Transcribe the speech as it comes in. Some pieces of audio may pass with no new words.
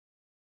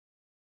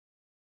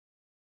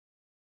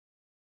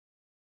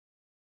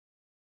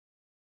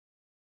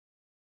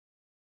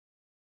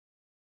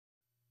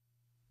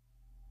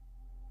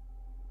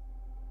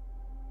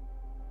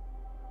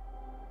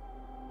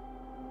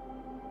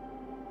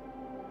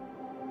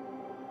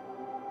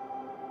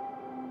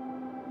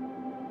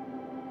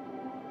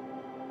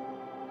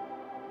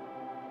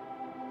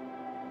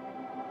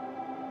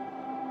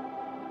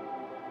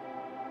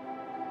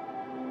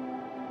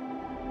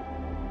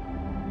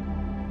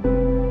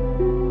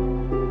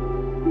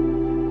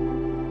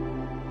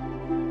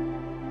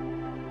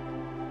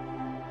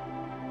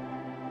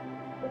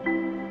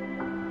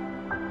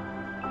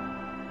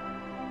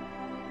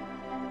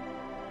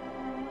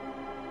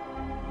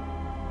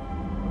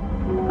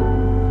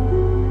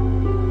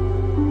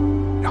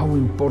how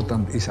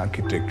important is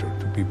architecture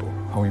to people?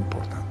 How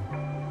important?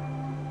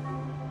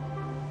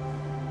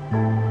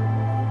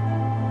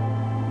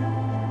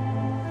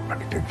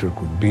 Architecture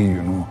could be,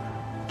 you know,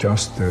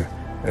 just, I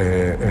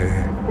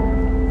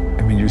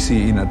mean, you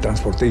see in a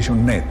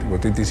transportation net,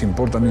 what it is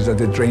important is that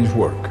the trains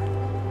work.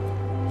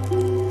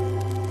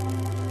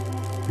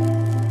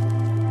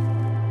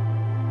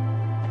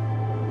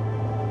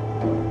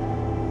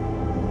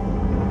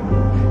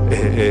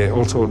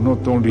 Also,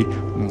 not only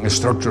a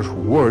structure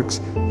who works,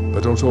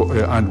 but also,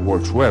 and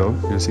works well,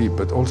 you see,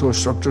 but also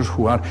structures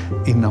who are,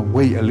 in a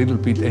way, a little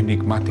bit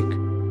enigmatic.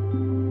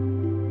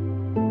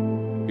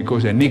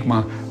 Because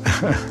enigma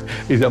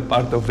is a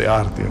part of the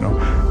art, you know.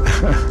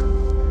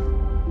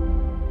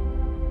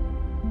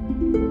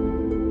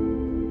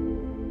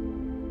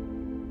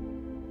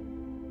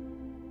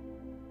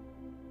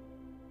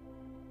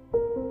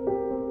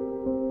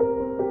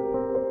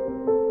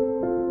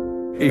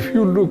 If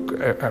you look,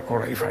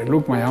 or if I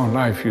look my own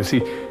life, you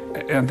see,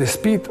 at the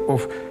speed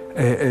of,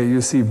 you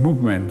see,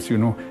 movements, you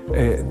know,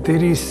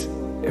 there is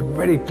a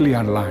very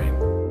clear line.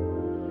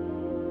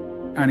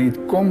 And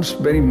it comes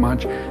very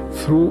much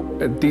through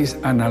this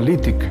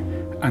analytic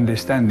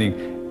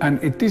understanding.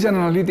 And it is an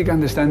analytic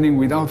understanding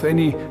without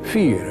any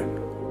fear.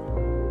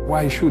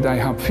 Why should I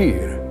have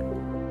fear?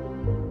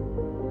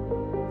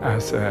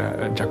 As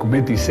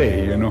Giacometti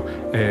say, you know,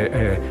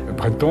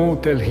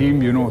 Breton tell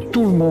him, you know,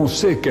 tout le monde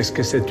sait qu'est-ce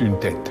que c'est une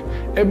tête.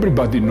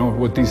 Everybody knows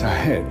what is a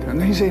head.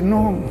 And he said,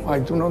 no, I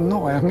do not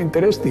know, I am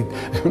interested,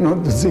 you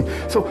know, to see.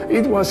 So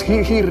it was,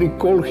 he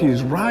recalled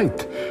his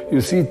right,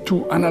 you see,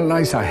 to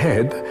analyze a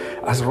head,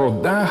 as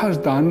Rodin has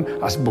done,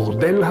 as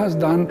Bourdelle has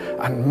done,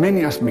 and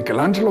many, as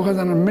Michelangelo has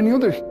done, and many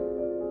others.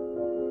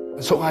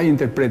 So I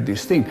interpret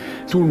this thing.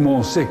 Tout le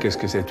monde sait qu'est-ce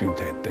que c'est une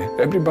tête.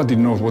 Everybody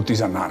knows what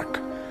is an arc.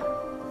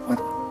 But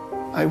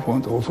I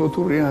want also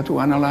to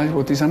analyze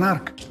what is an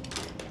arc.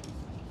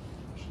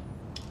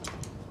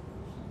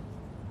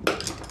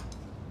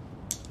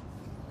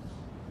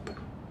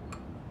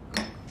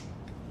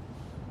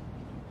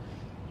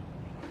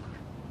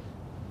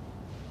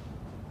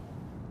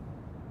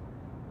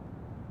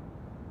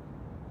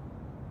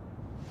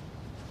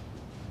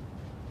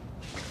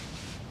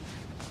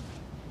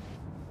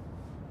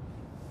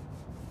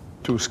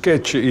 To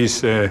sketch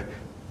is a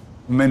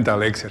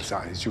mental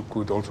exercise. You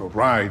could also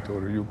write,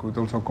 or you could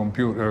also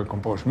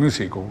compose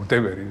music, or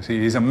whatever. You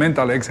see, it's a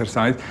mental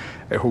exercise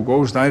who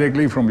goes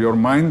directly from your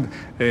mind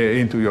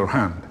into your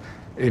hand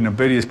in a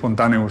very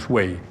spontaneous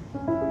way.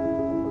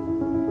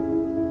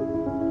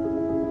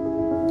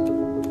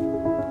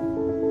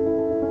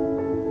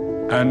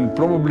 And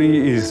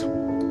probably is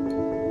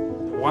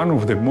one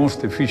of the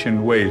most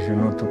efficient ways, you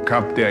know, to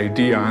cap the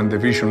idea and the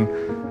vision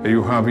that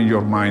you have in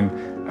your mind,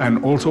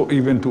 and also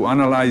even to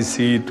analyze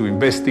it, to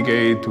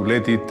investigate, to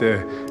let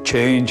it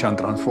change and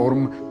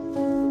transform.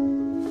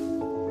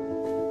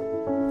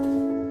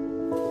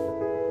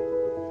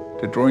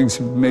 The drawings,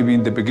 maybe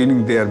in the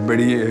beginning, they are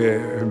very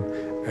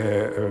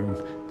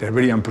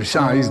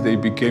imprecise. They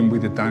became,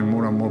 with the time,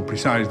 more and more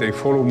precise. They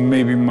follow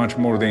maybe much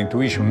more the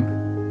intuition,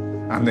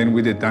 and then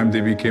with the time,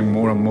 they became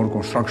more and more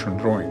construction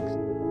drawings.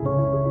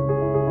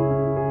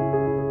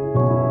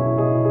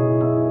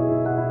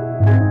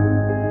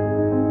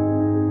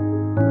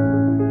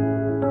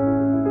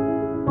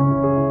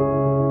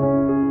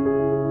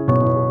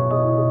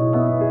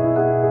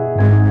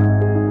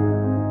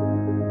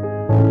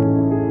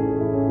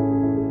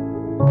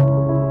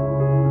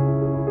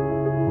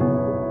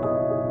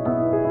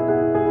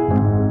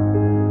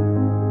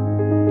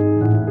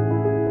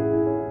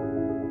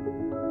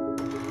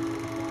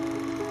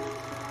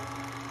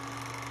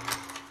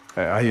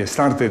 I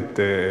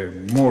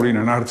started more in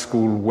an art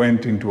school,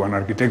 went into an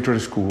architecture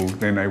school,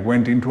 then I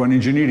went into an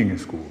engineering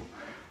school.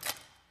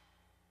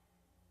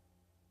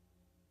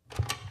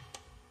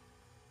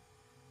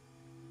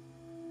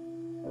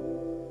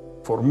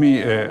 For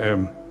me,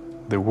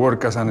 the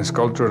work as a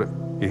sculptor,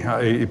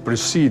 it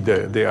precedes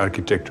the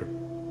architecture.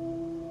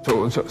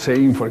 So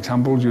saying, for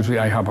example, you see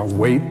I have a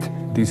weight,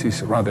 this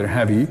is rather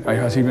heavy, I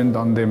have even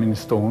done them in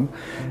stone,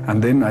 and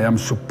then I am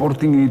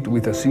supporting it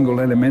with a single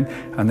element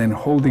and then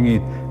holding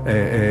it,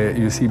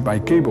 you see, by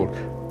cable.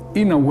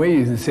 In a way,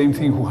 it's the same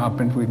thing who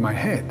happened with my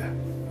head.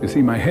 You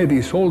see, my head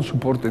is all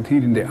supported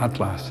here in the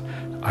atlas.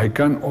 I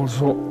can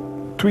also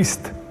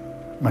twist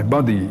my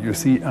body, you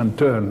see, and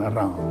turn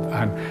around.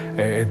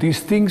 And these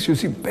things, you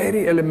see,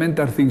 very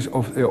elemental things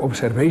of the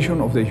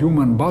observation of the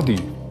human body.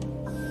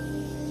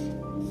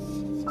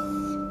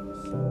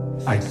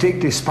 I take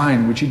the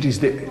spine, which it is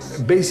the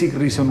basic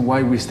reason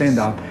why we stand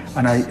up,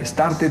 and I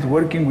started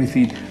working with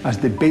it as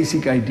the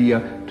basic idea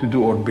to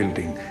do our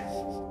building.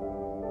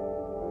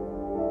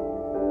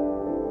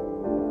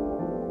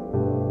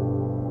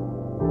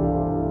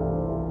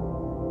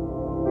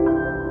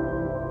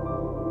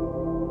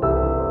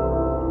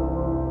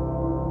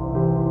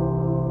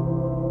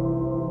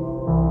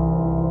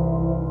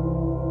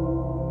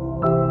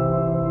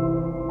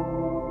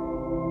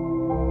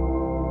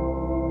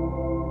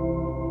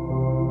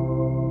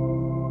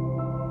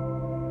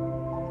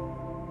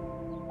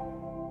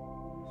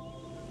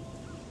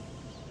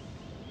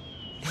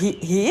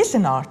 he is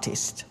an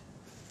artist.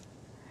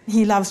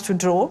 He loves to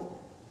draw,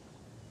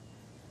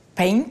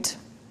 paint,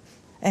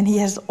 and he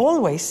has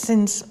always,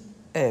 since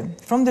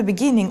from the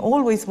beginning,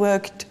 always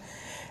worked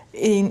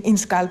in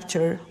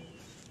sculpture.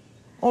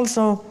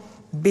 Also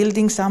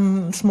building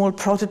some small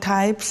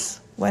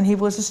prototypes when he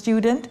was a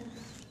student.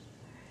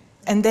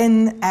 And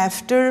then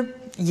after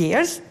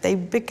years, they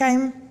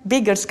became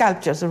bigger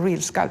sculptures,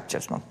 real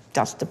sculptures, not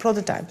just the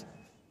prototypes.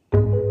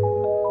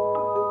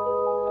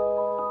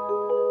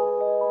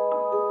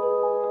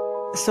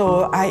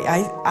 So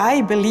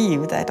I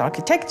believe that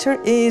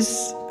architecture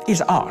is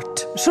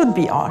art, should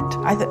be art.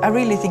 I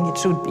really think it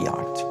should be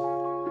art.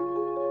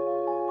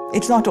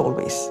 It's not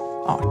always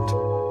art.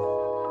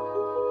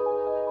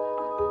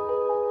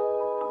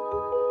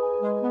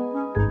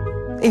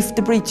 If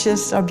the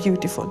bridges are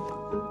beautiful.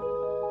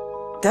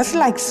 Just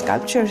like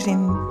sculptures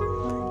in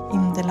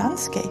the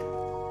landscape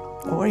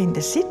or in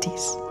the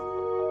cities.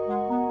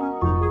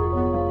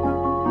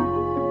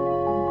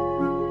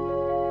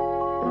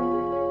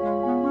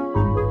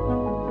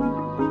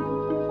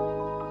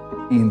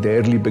 In the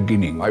early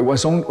beginning, I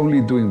was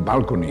only doing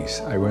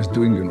balconies. I was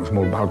doing,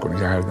 small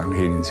balconies. I have done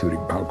here in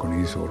Zurich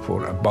balconies, or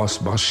for a bus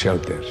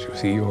shelters, you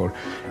see, or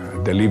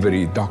a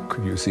delivery dock,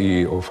 you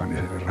see, of a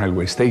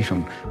railway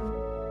station.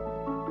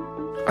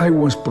 I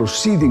was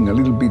proceeding a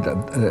little bit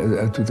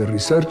to the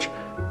research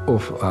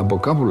of a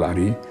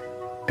vocabulary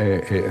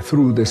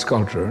through the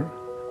sculpture.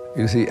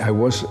 You see, I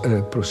was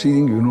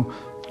proceeding,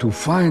 to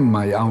find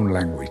my own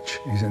language,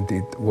 isn't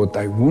it? What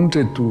I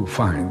wanted to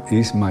find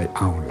is my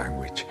own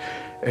language.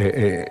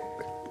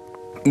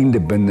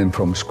 Independent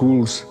from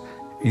schools,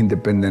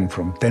 independent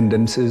from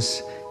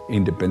tendencies,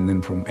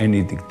 independent from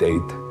any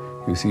dictate.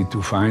 You see,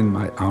 to find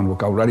my own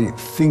vocabulary,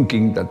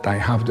 thinking that I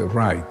have the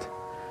right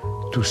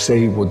to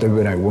say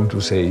whatever I want to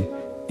say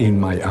in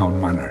my own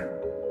manner.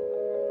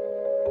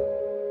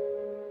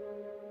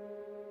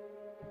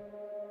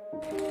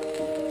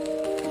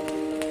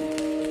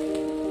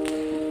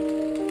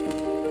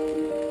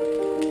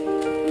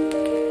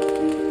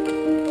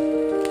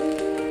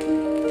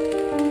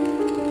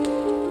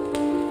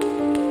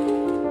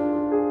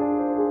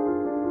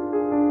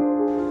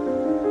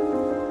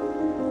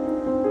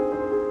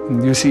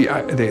 You see,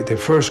 the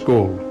first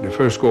goal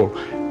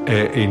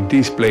in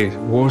this place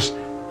was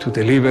to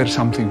deliver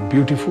something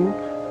beautiful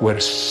where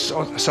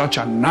such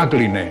an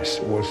ugliness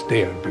was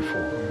there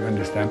before, you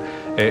understand?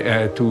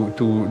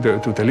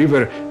 To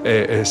deliver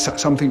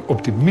something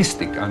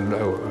optimistic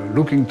and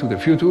looking to the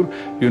future,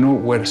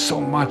 where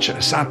so much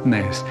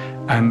sadness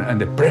and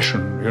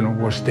depression,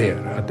 was there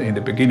in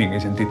the beginning,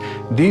 isn't it?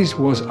 This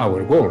was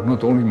our goal,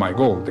 not only my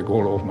goal, the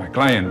goal of my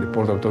client, the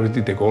Port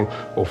Authority, the goal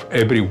of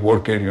every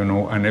worker,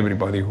 and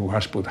everybody who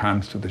has put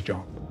hands to the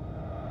job.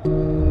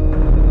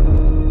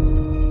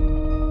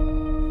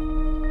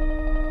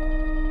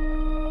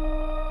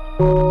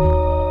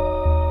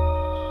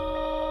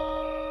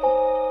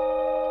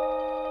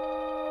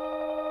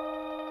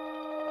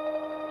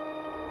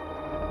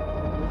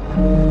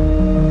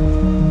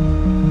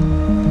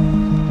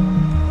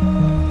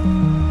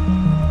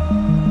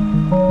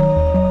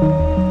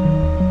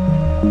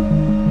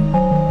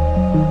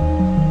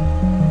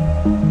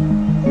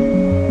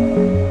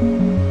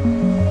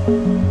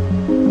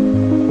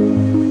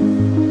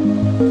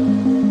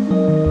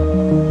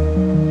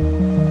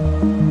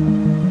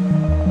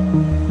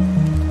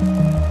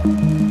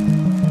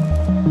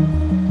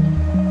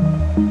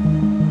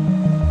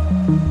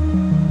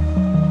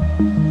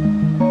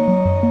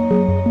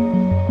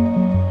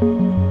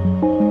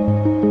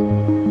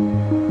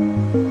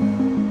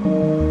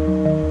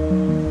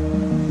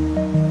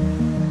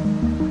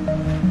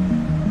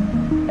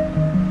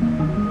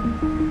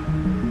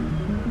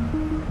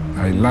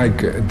 I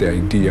like the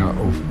idea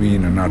of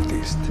being an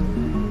artist.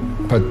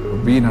 But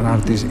being an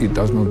artist, it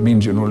does not mean,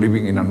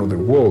 living in another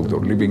world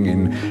or living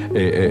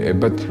in,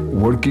 but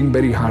working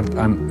very hard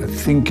and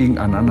thinking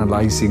and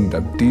analyzing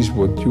that this,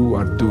 what you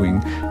are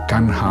doing,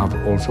 can have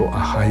also a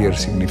higher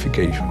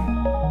signification.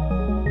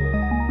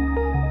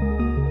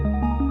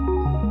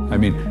 I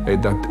mean,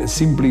 that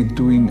simply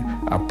doing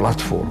a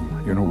platform,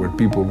 where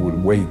people will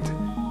wait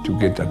to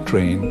get a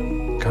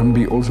train, can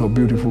be also a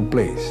beautiful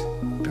place,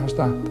 just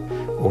that.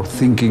 Or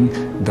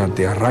thinking that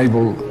the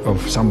arrival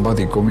of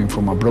somebody coming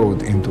from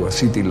abroad into a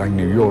city like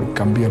New York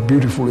can be a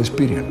beautiful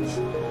experience.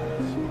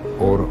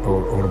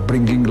 Or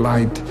bringing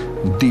light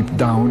deep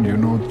down,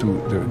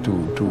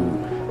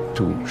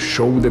 to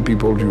show the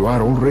people you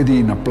are already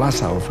in a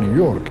plaza of New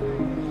York.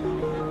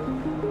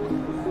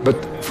 But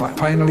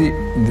finally,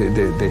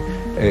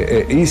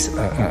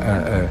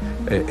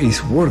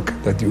 is work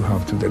that you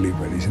have to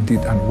deliver, isn't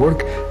it? And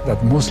work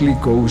that mostly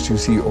goes, you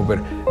see, over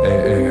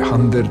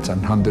hundreds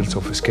and hundreds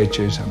of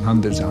sketches and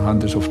hundreds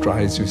of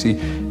tries, you see,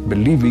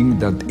 believing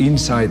that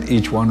inside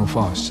each one of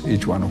us,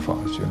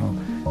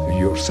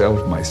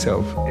 yourself,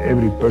 myself,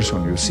 every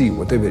person you see,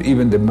 whatever,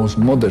 even the most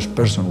modest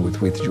person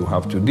with which you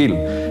have to deal,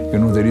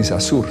 there is a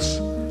source.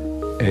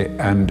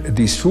 And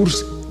this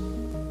source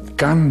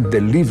can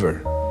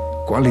deliver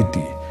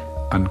quality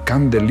and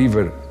can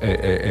deliver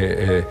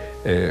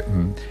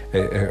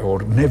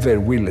or never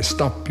will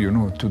stop,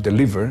 to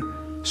deliver,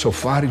 so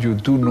far you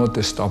do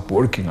not stop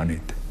working on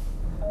it.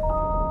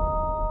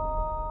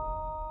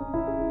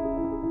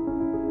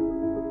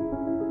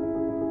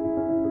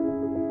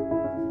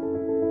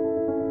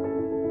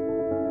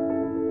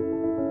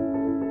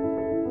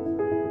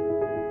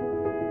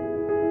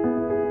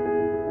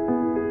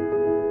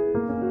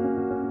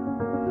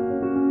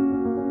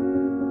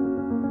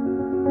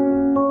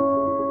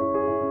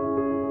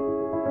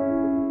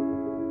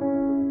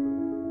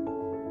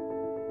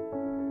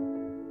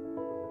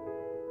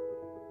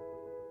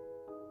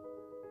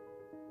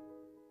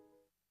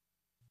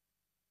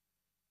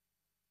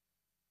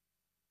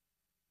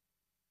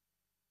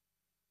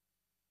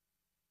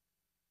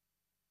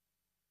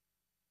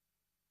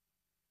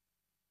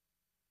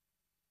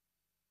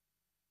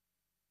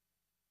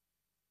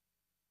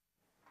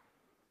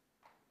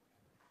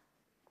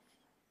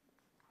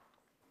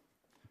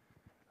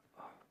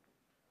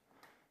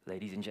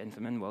 Ladies and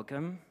gentlemen,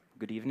 welcome.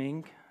 Good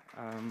evening.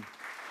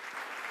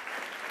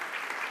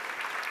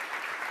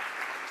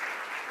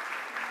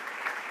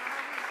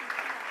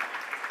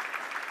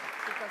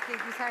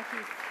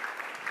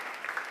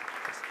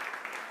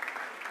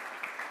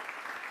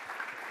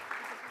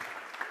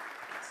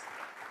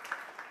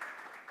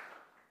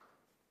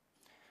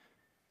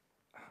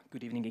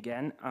 Good evening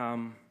again.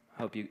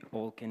 Hope you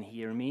all can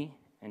hear me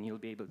and you'll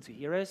be able to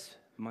hear us.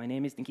 My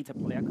name is Nikita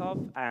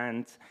Poljakov,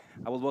 and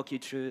I will walk you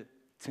through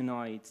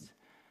tonight's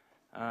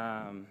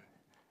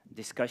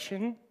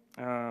discussion.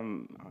 I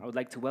would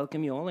like to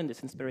welcome you all in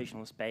this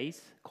inspirational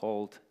space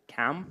called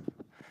Camp.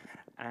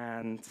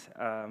 And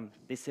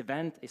this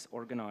event is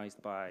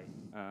organized by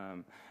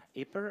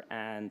IPER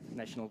and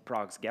National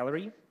Prague's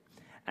Galerie.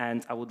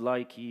 And I would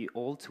like you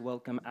all to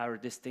welcome our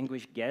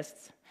distinguished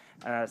guests,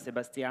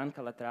 Santiago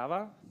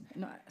Calatrava.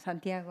 No,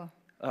 Santiago.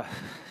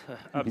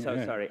 I'm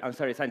so sorry. I'm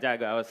sorry,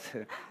 Santiago.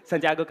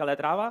 Santiago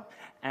Calatrava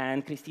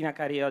and Cristina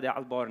Carrillo de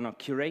Alborno,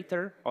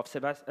 curator of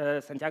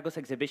Santiago's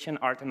exhibition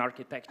Art and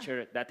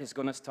Architecture that is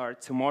going to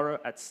start tomorrow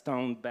at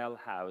Stone Bell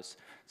House.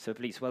 So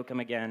please welcome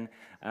again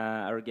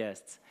our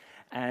guests.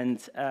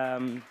 And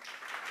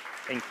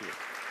thank you.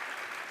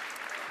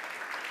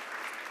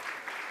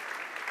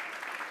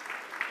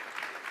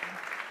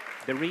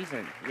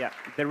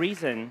 The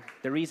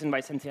reason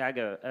why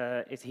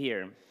Santiago is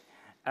here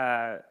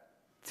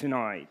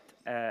tonight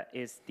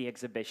is the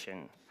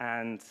exhibition,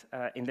 and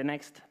in the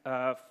next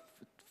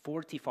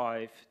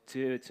 45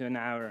 to an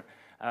hour,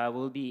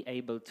 we'll be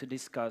able to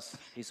discuss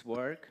his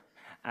work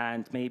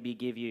and maybe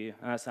give you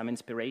some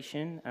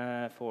inspiration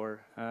for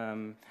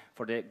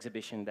the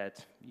exhibition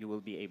that you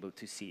will be able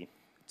to see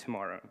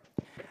tomorrow.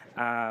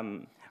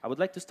 I would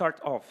like to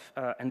start off,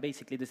 and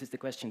basically this is the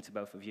question to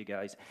both of you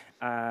guys.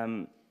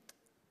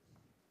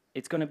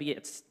 It's going to be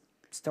at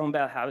Stone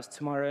Bell House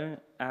tomorrow.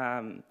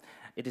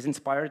 It is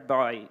inspired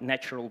by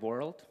natural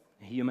world,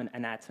 human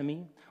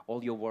anatomy,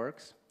 all your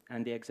works,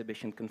 and the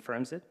exhibition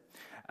confirms it.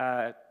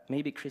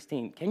 Maybe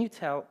Christine, can you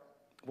tell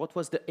what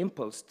was the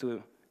impulse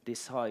to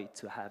decide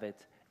to have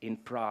it in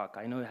Prague?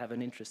 I know you have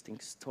an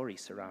interesting story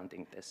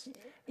surrounding this.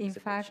 In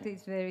fact,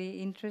 it's very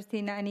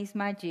interesting, and it's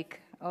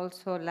magic.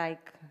 Also,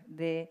 like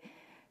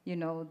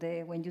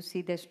when you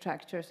see the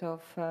structures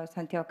of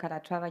Santiago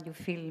Calatrava, you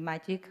feel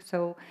magic.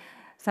 So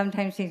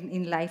sometimes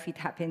in life it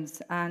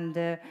happens.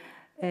 And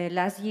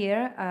last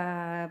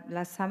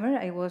summer,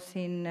 I was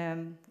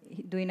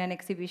doing an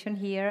exhibition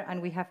here,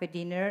 and we have a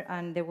dinner,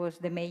 and there was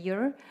the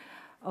mayor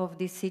of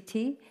this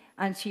city,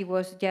 and she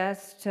was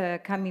just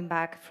coming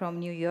back from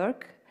New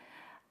York,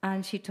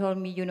 and she told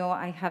me,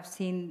 I have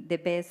seen the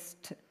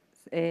best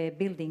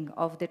building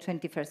of the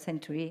 21st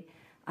century,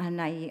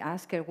 and I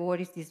asked her,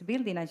 what is this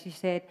building? And she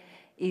said,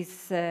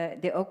 it's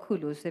the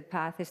Oculus, the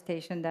PATH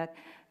station that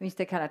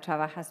Mr.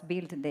 Calatrava has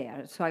built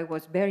there. So I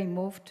was very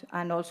moved,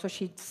 and also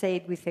she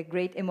said with a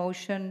great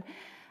emotion,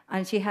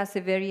 and she has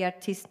a very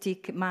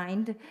artistic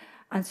mind.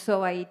 And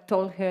so I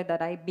told her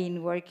that I've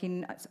been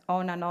working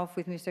on and off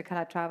with Mr.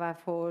 Calatrava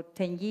for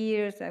 10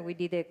 years. We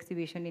did the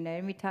exhibition in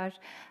Hermitage,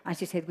 and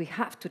she said, we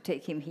have to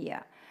take him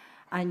here.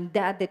 And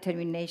that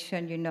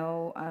determination,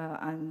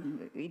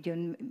 and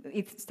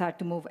it started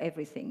to move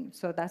everything.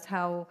 So that's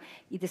how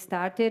it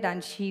started,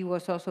 and she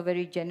was also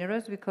very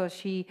generous because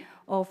she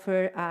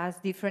offered us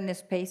different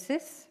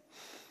spaces.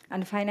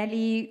 And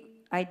finally,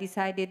 I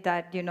decided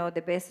that,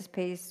 the best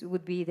space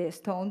would be the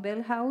Stone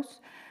Bell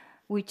House,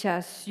 which,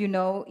 as you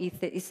know,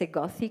 is a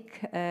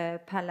Gothic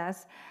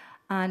palace.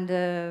 And,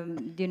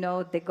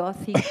 the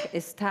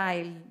Gothic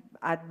style,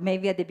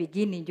 maybe at the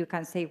beginning you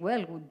can say,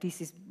 well, this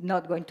is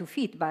not going to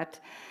fit, but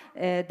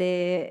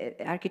the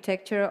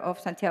architecture of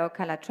Santiago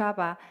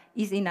Calatrava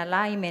is in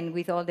alignment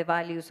with all the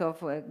values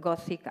of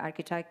Gothic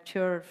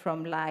architecture,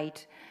 from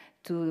light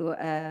to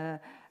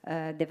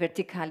the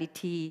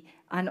verticality,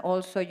 and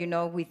also,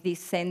 with this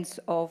sense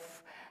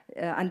of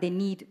and the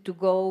need to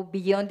go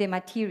beyond the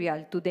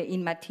material to the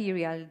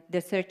immaterial,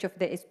 the search of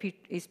the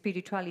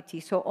spirituality.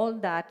 So all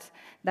that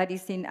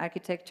is in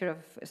architecture of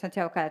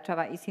Santiago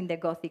Calatrava is in the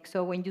Gothic.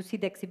 So when you see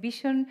the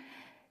exhibition,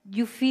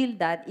 you feel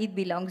that it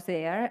belongs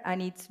there,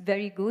 and it's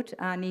very good.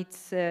 And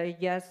it's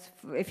just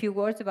a few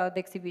words about the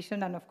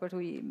exhibition, and of course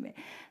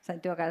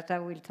Santiago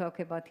Calatrava will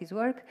talk about his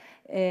work.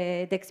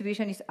 The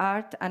exhibition is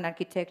art and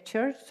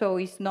architecture, so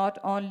it's not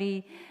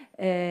only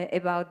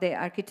about the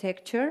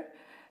architecture,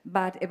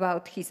 but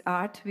about his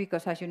art,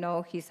 because as you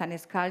know, he's an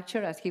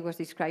sculptor. As he was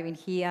describing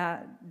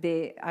here,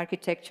 the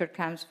architecture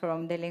comes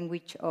from the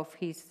language of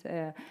his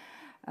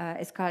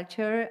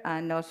sculpture,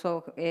 and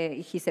also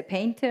he's a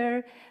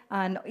painter,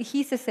 and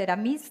he's a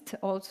ceramist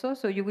also,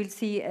 so you will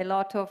see a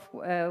lot of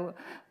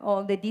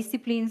all the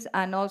disciplines.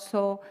 And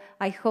also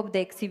I hope the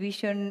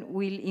exhibition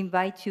will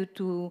invite you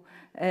to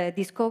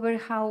discover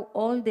how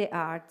all the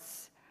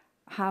arts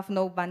have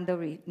no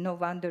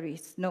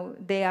boundaries,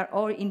 they are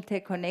all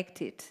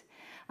interconnected,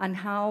 and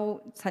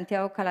how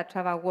Santiago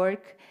Calatrava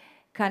work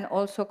can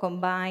also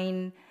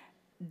combine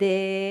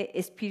the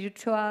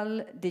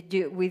spiritual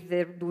with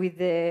the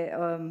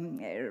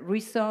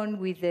reason,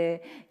 with the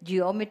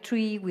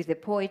geometry, with the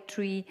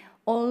poetry,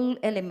 all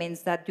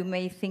elements that you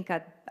may think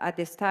at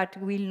the start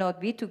will not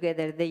be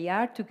together, they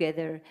are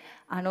together.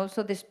 And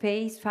also the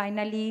space,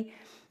 finally,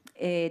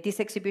 this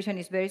exhibition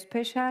is very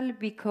special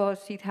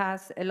because it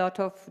has a lot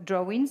of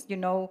drawings. You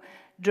know,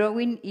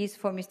 drawing is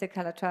for Mr.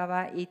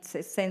 Calatrava, it's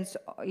a sense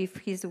of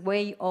his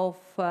way of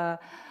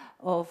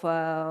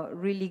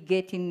really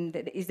getting,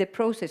 is the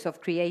process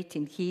of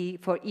creating.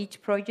 For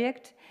each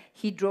project,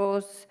 he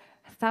draws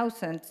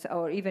thousands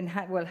or even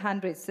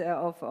hundreds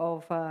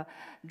of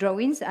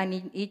drawings, and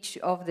in each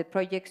of the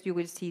projects you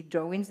will see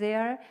drawings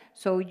there.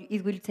 So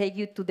it will take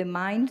you to the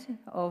mind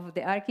of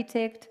the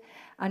architect,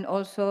 and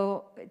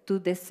also to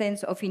the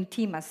sense of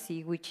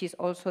intimacy, which is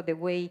also the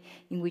way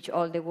in which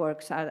all the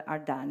works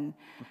are done.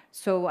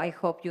 So I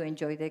hope you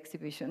enjoy the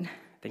exhibition.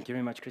 Thank you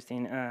very much,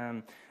 Christine.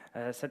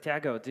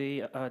 Santiago,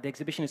 the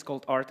exhibition is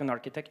called Art and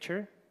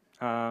Architecture.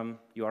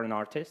 You are an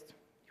artist,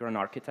 you're an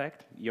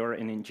architect, you're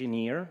an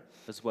engineer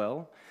as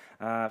well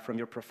from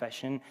your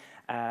profession.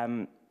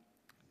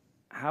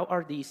 How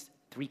are these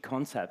three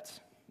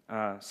concepts,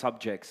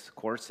 subjects,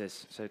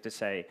 courses, so to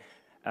say,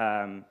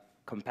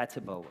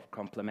 compatible,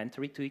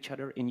 complementary to each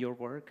other in your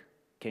work?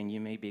 Can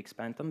you maybe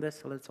expand on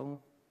this a little?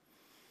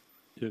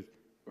 Yes.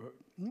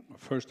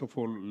 First of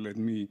all, let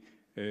me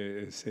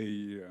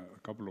say a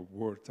couple of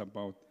words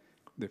about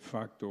the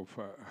fact of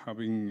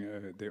having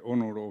the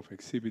honor of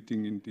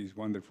exhibiting in this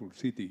wonderful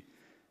city,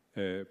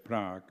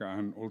 Prague,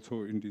 and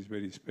also in this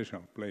very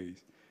special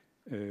place.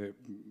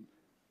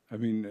 I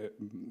mean,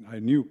 I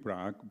knew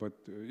Prague, but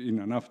in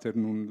an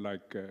afternoon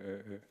like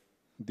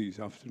this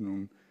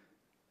afternoon,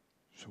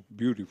 so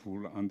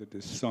beautiful under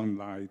the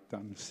sunlight,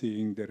 and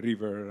seeing the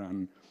river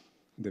and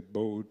the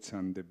boats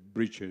and the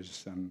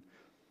bridges and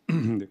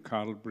the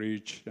Carl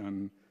Bridge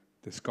and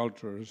the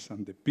sculptures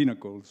and the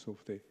pinnacles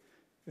of the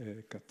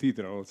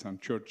cathedrals and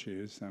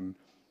churches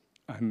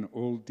and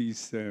all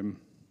these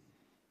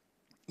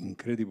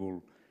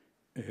incredible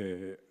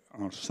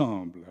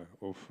ensemble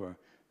of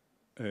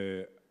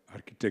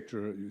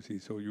architecture, you see.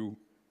 So you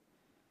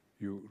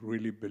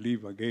really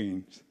believe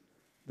again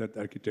that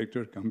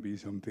architecture can be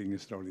something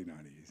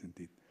extraordinary, isn't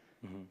it?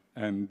 Mm-hmm.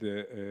 And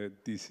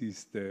this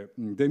is the...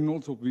 Then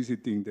also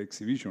visiting the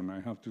exhibition, I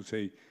have to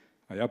say,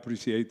 I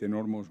appreciate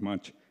enormous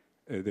much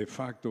the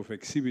fact of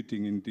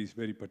exhibiting in this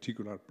very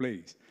particular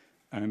place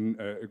and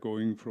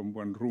going from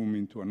one room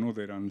into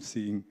another and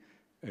seeing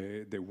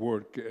the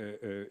work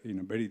in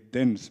a very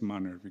dense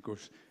manner,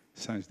 because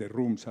since the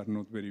rooms are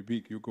not very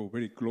big, you go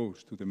very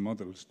close to the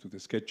models, to the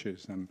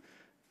sketches and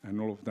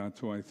all of that.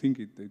 So I think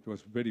it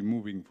was very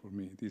moving for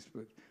me this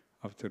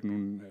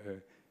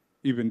afternoon,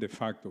 even the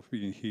fact of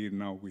being here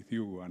now with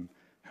you and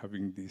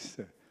having these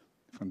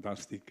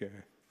fantastic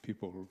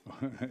people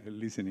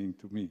listening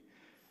to me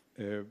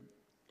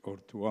or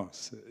to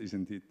us,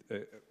 isn't it?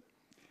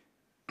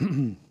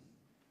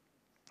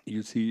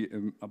 You see,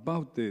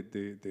 about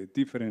the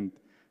different,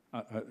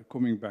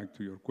 coming back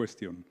to your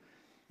question,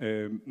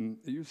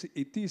 you see,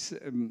 it is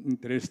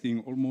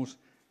interesting almost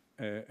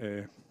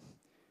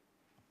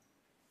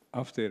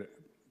after,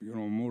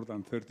 more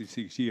than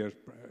 36 years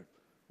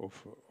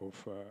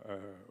of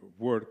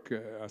work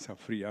as a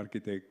free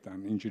architect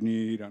and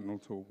engineer and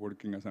also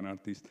working as an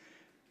artist,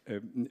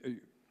 you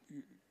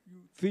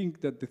think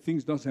that the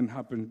things doesn't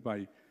happen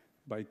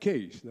by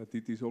case, that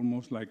it is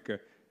almost like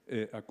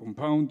a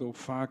compound of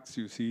facts.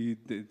 You see,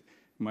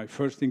 my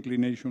first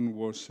inclination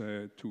was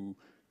to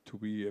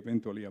be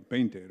eventually a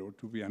painter or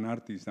to be an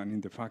artist, and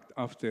in the fact,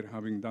 after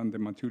having done the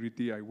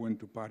maturity, I went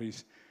to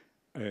Paris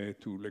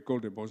to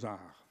l'École des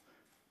Beaux-Arts.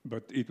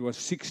 But it was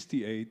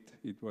 68,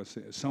 it was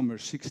summer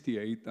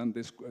 68, and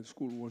the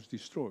school was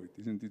destroyed,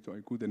 isn't it? So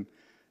I couldn't,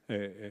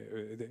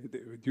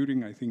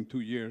 during, I think,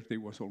 2 years, there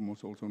was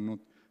almost also not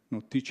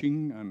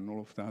teaching and all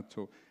of that.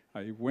 So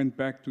I went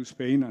back to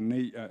Spain and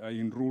I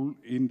enrolled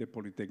in the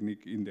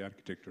Polytechnic in the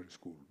architecture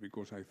school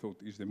because I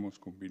thought it's the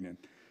most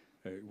convenient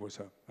it was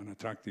an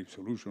attractive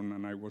solution,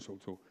 and I was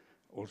also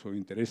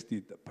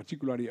interested,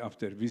 particularly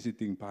after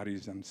visiting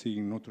Paris and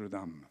seeing Notre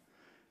Dame.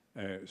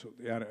 So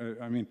they are,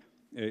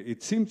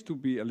 it seems to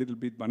be a little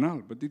bit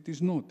banal, but it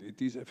is not.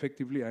 It is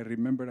effectively, I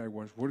remember I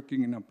was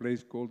working in a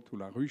place called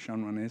La Rue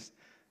Chanoinesse,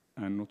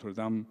 and Notre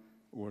Dame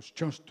was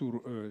just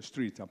 2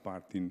 streets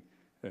apart in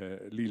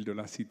l'Île de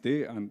la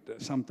Cité, and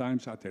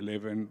sometimes at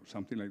 11,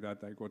 something like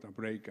that, I got a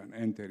break and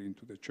entered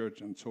into the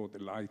church and saw the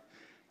light.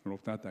 All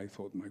of that, I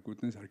thought, my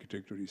goodness,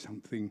 architecture is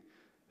something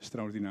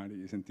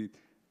extraordinary, isn't it?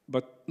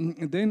 But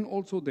then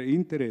also the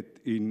interest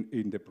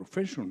in the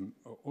profession,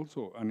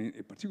 also, and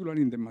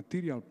particularly in the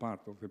material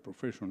part of the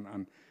profession,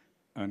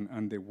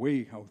 and the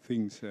way how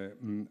things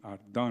are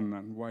done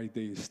and why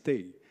they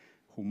stay,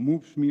 who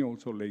moves me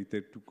also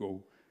later to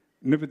go.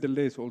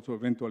 Nevertheless, also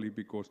eventually,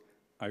 because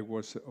I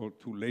was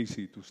too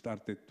lazy to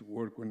start to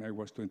work when I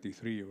was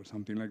 23 or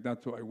something like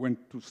that, so I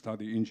went to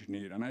study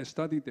engineer, and I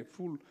studied the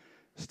full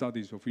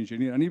studies of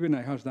engineer, and even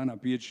I have done a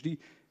PhD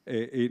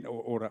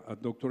or a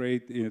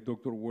doctorate,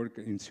 doctor work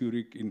in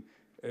Zurich in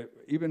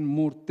even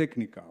more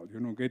technical,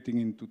 getting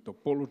into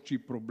topology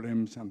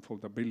problems and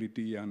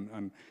foldability,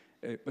 and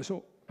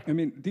so,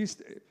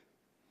 this,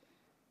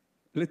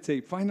 let's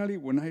say, finally,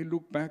 when I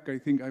look back, I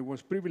think I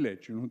was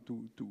privileged,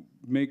 to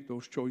make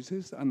those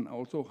choices and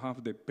also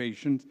have the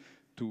patience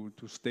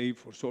to stay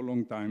for so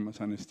long time as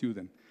a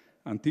student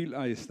until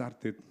I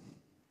started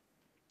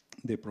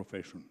the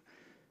profession.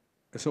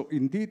 So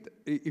indeed,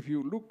 if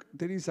you look,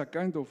 there is a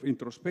kind of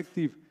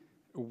introspective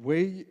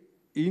way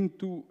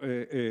into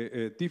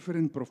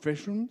different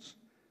professions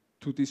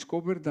to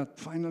discover that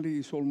finally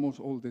it's almost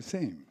all the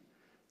same.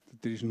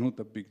 There is not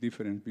a big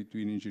difference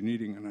between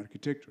engineering and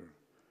architecture.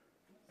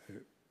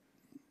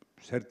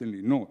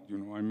 Certainly not,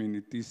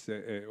 it is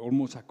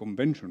almost a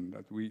convention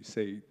that we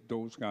say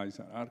those guys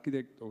are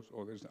architects, those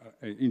others are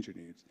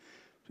engineers.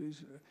 So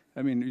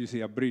you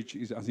see, a bridge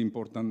is as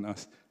important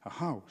as a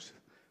house.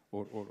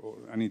 Or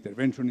an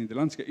intervention in the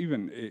landscape,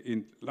 even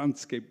in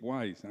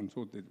landscape-wise, and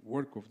so the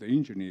work of the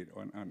engineer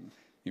and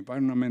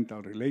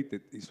environmental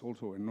related is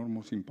also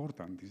enormously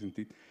important, isn't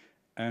it?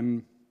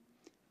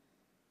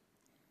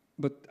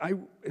 But I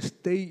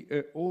stay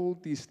all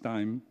this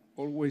time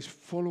always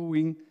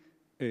following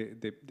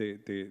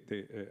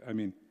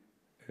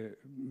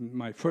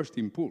my first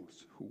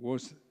impulse, who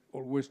was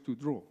always to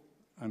draw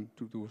and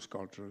to do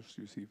sculptures,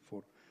 you see,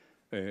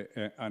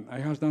 and I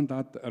have done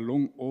that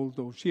along all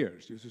those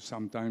years. You see,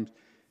 sometimes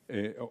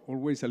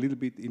always a little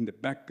bit in the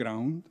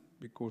background,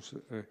 because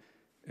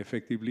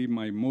effectively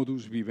my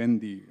modus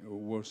vivendi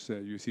was,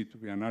 you see, to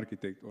be an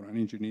architect or an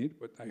engineer,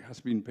 but I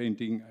have been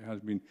painting, I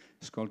have been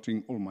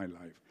sculpting all my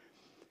life.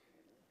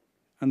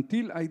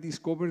 Until I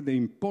discovered the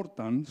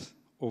importance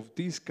of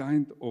this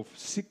kind of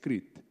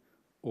secret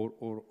or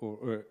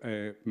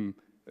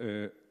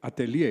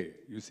atelier,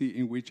 you see,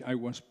 in which I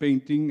was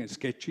painting,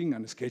 sketching,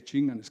 and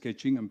sketching, and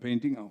sketching, and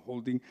painting, and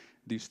holding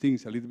these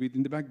things a little bit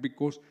in the back,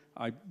 because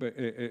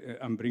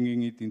I'm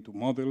bringing it into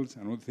models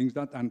and all things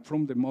that, and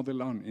from the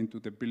model on into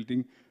the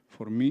building,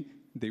 for me,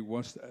 there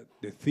was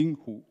the thing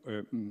who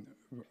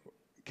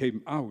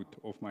came out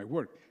of my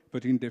work.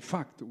 But in the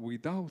fact,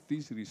 without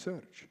this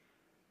research,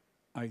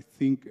 I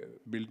think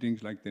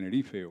buildings like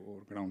Tenerife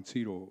or Ground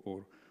Zero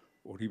or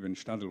even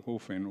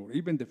Stadelhofen, or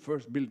even the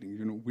first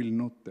building, will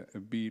not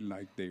be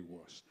like they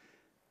was.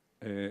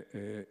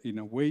 In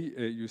a way,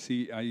 you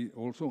see, I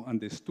also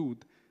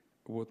understood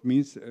what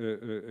means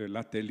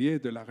l'atelier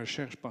de la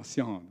recherche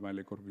patiente by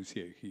Le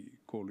Corbusier. He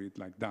called it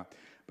like that.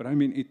 But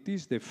it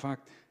is the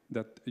fact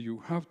that you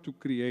have to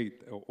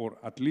create, or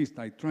at least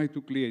I try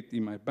to create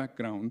in my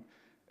background,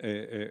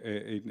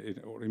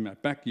 or in my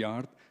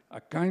backyard, a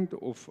kind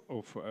of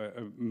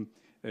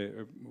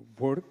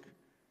work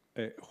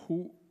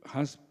who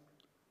has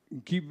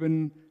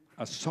given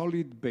a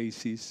solid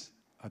basis,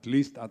 at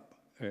least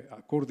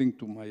according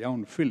to my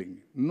own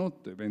feeling, not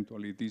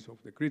eventually this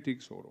of the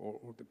critics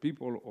or the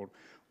people,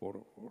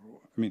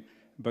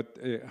 but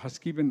has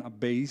given a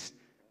base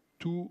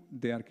to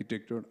the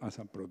architecture as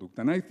a product.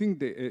 And I think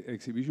the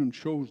exhibition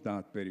shows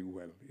that very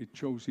well. It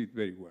shows it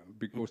very well,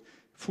 because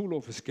full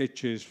of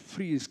sketches,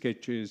 free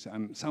sketches,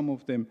 and some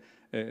of them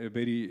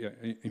very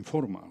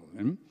informal.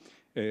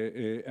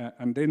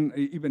 And then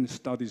even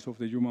studies of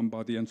the human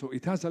body, and so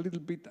it has a little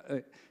bit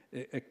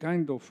a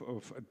kind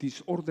of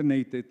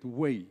disordinated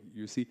way,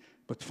 you see,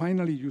 but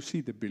finally you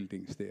see the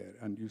buildings there,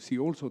 and you see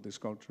also the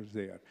sculptures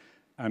there.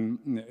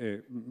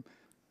 And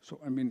so,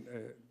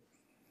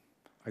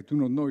 I do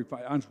not know if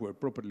I answered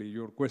properly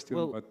your question,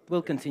 but...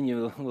 We'll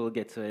continue, we'll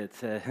get to it.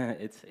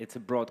 It's a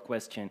broad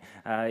question.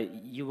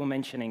 You were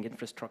mentioning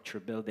infrastructure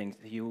buildings.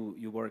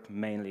 You work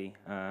mainly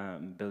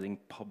building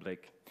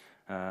public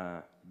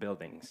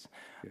buildings,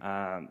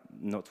 yeah.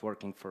 Not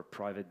working for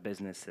private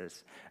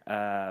businesses.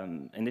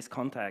 In this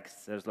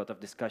context, there's a lot of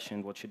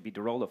discussion what should be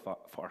the role of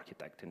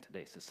architect in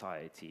today's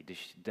society.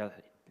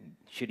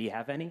 Should he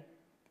have any?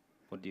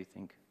 What do you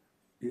think?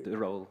 Yeah. The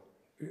role?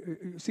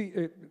 You see,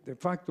 the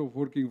fact of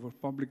working for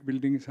public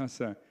buildings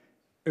has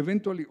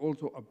eventually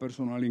also a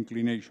personal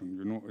inclination,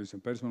 you know, it's a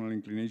personal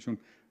inclination,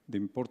 the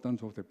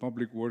importance of the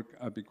public work,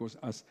 because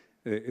as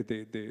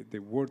the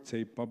word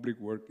say, public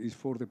work is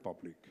for the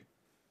public.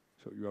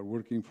 So you are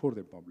working for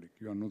the public.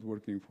 You are not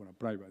working for a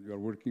private. You are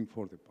working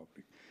for the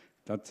public.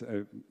 That's,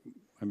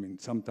 I mean,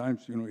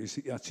 sometimes, you know, it's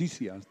as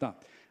easy as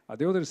that. At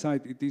the other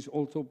side, it is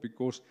also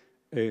because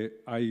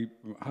I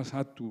has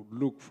had to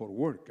look for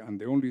work, and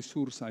the only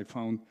source I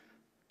found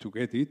to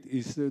get it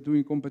is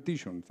doing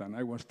competitions. And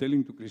I was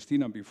telling to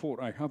Christina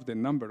before, I have the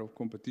number of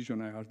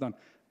competition I have done,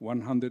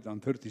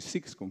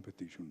 136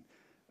 competitions.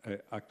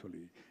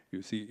 Actually,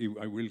 you see,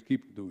 I will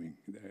keep doing,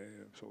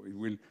 so it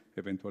will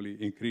eventually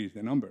increase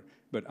the number.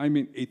 But I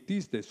mean, it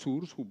is the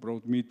source who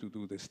brought me to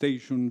do the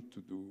station,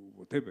 to do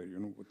whatever, you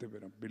know,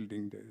 whatever, a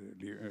building,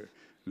 the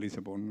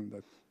Lisbon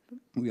that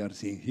we are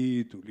seeing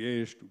here, to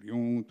Liège, to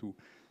Lyon, to,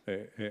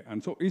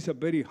 and so it's a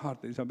very hard,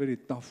 it's a very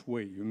tough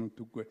way, you know,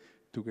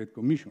 to get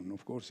commission.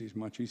 Of course, it's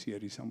much easier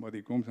if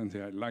somebody comes and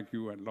says, I like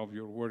you, I love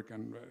your work,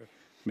 and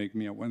make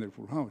me a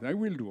wonderful house. I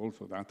will do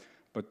also that.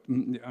 But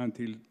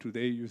until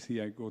today, you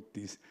see, I got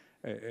this.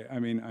 I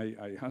mean,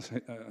 I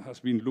has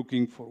been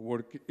looking for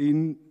work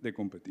in the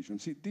competition.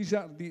 See, these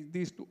are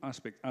these two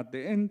aspects. At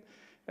the end,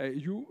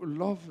 you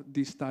love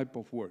this type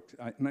of work.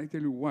 And I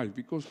tell you why.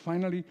 Because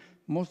finally,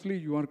 mostly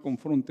you are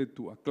confronted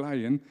to a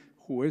client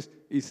who is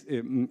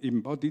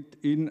embodied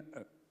in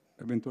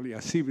eventually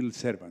a civil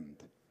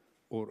servant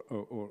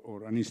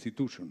or an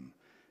institution.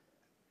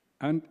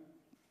 And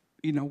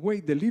in a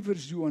way,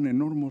 delivers you an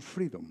enormous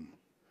freedom.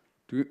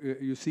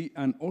 You see,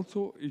 and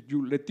also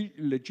you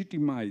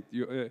legitimize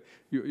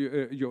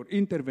your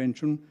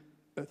intervention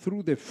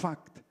through the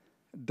fact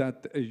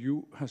that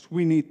you has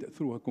win it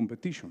through a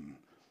competition,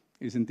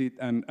 isn't it?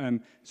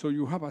 And so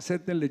you have a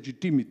certain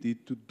legitimacy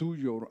to do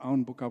your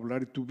own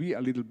vocabulary, to be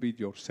a little bit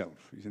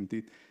yourself, isn't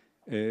it?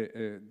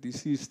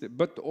 This is,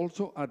 but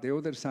also at the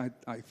other side,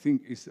 I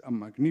think is a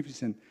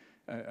magnificent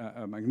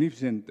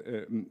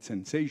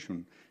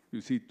sensation.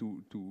 You see,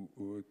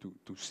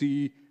 to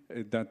see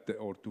that,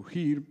 or to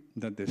hear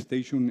that the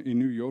station in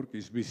New York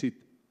is visited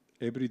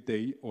every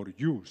day or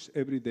used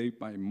every day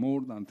by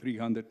more than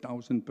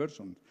 300,000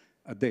 persons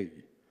a day.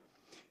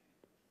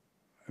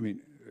 I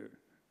mean,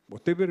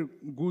 whatever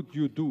good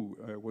you do,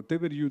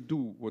 whatever you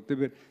do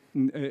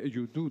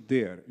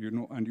there, you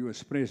know, and you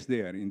express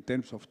there in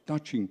terms of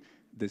touching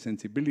the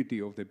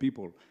sensibility of the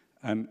people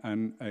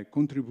and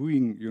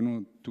contributing, you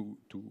know, to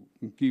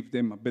give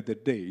them a better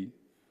day,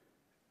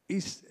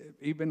 is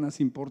even as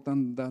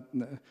important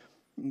than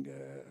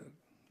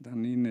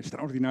in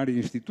extraordinary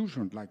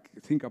institutions, like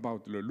think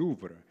about the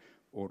Louvre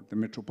or the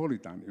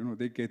Metropolitan. You know,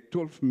 they get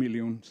 12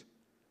 million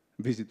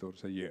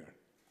visitors a year.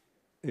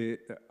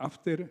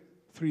 After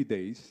 3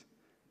 days,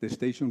 the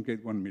station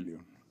gets 1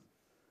 million.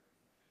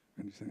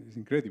 And it's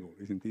incredible,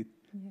 isn't it?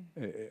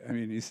 Yeah. I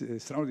mean, it's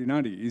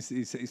extraordinary.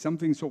 It's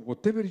something, so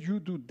whatever you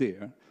do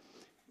there,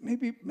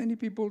 maybe many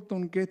people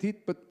don't get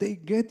it, but they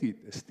get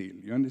it still,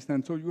 you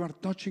understand? So you are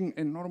touching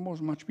enormous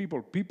much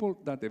people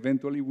that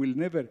eventually will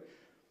never,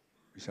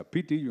 it's a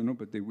pity, you know,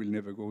 but they will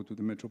never go to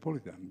the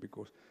Metropolitan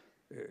because,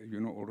 you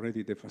know,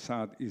 already the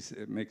facade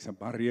makes a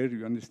barrier,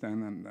 you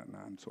understand,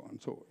 and so on.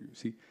 So you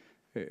see,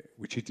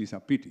 which it is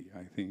a pity,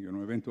 I think, you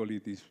know, eventually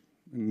this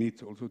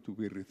needs also to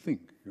be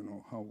rethink, you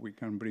know, how we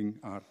can bring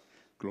art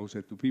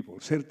closer to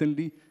people.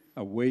 Certainly,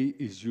 a way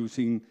is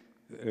using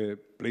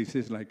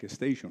places like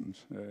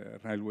stations,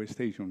 railway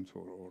stations,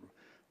 or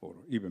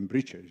even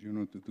bridges, you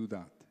know, to do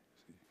that.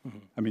 Mm-hmm.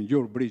 I mean,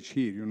 your bridge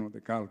here, you know,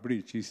 the Carl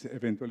Bridge, is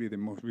eventually the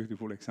most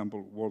beautiful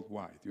example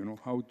worldwide, you know,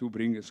 how to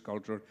bring a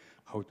sculpture,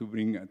 how to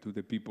bring to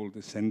the people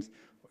the sense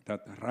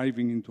that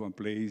arriving into a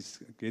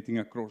place, getting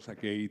across a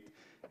gate,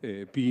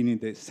 being in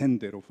the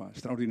center of an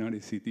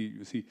extraordinary city,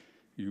 you see,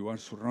 you are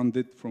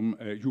surrounded from,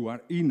 you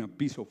are in a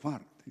piece of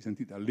art,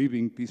 isn't it, a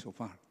living piece of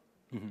art.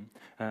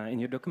 Mm-hmm. In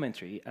your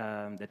documentary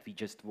that we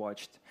just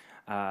watched,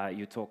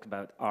 you talked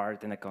about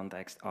art in the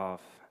context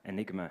of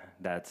enigma,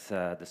 that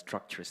the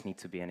structures need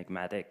to be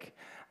enigmatic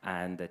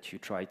and that you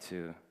try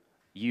to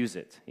use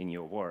it in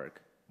your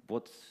work.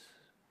 What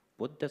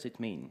does it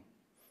mean?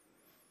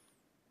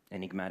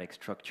 Enigmatic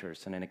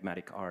structures and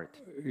enigmatic art.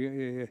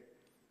 Yes.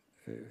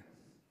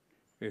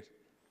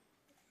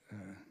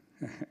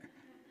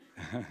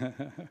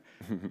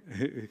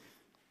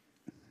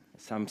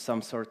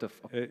 Some sort of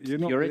you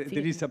know,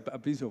 there is a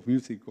piece of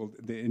music called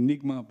the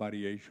Enigma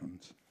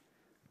Variations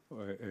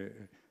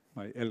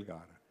by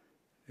Elgar.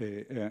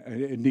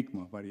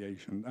 Enigma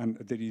Variation, and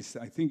there is,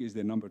 I think it's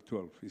the number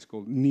 12. It's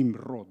called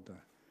Nimrod.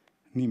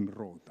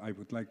 Nimrod. I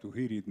would like to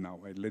hear it now.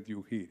 I let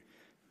you hear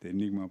the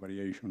Enigma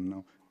Variation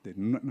now. The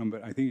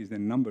number, I think, is the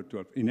number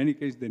 12. In any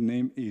case, the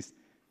name is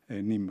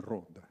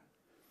Nimrod.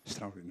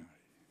 Extraordinary.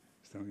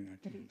 Extraordinary.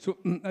 So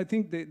I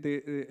think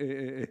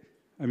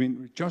I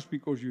mean, just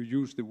because you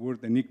use the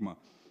word enigma,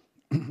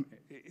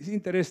 it's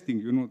interesting,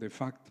 you know, the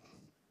fact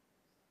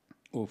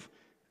of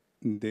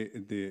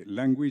the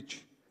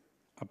language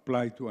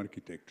applied to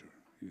architecture,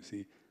 you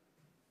see,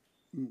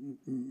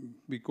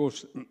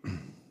 because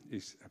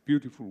it's a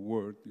beautiful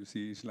word, you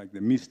see, it's like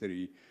the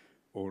mystery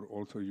or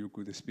also you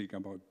could speak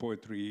about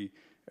poetry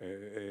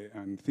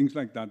and things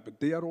like that, but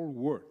they are all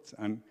words.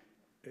 And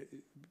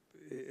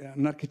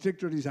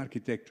architecture is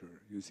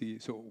architecture, you see.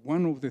 So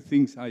one of the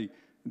things I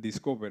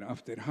discovered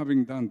after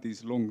having done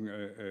this long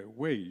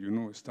way, you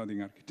know,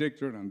 studying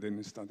architecture and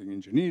then studying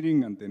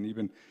engineering and then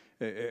even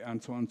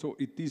and so on. So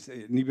it is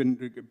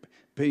even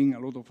paying a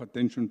lot of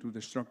attention to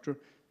the structure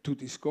to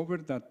discover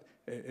that,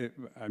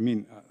 I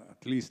mean,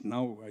 at least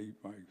now,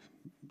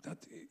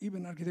 that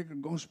even architecture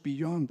goes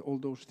beyond all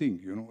those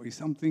things, you know. It's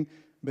something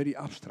very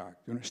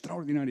abstract, you know,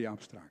 extraordinarily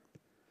abstract.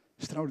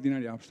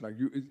 Extraordinarily abstract,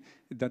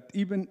 that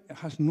even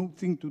has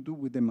nothing to do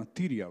with the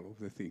material of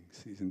the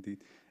things, isn't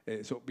it?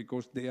 So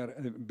because they are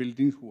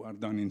buildings who are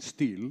done in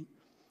steel,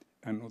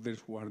 and others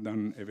who are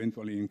done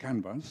eventually in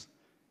canvas,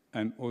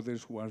 and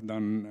others who are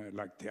done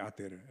like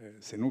theater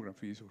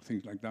scenographies or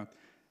things like that,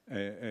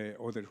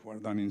 others who are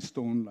done in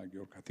stone, like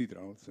your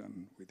cathedrals,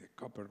 and with the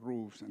copper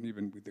roofs, and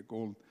even with the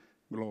gold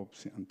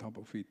globes on top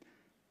of it.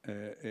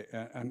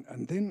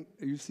 And then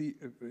you see,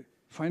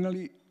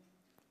 finally,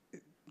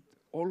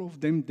 all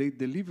of them, they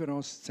deliver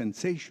us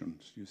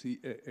sensations, you see,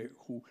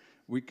 who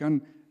we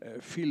can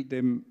feel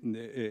them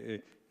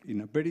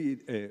in a very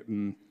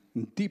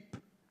deep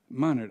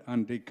manner,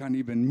 and they can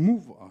even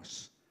move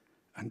us.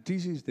 And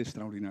this is the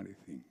extraordinary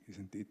thing,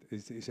 isn't it?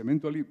 It's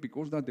eventually,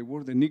 because that the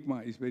word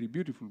enigma is very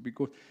beautiful,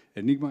 because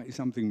enigma is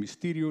something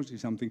mysterious,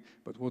 is something,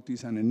 but what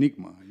is an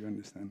enigma, you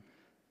understand?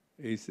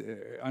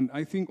 And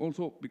I think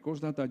also,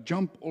 because that I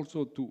jump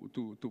also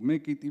to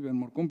make it even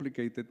more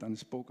complicated and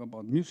spoke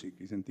about music,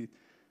 isn't it?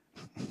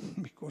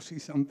 Because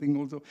it's something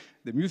also,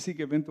 the music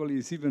eventually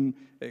is even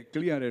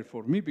clearer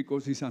for me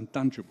because it's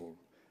untangible.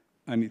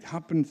 And it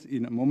happens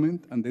in a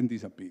moment and then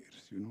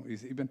disappears, you know.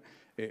 It's even,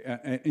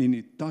 and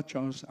it touches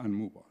us and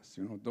moves us,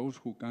 you know. Those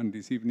who can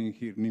this evening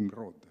hear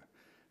Nimrod,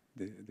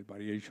 the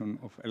variation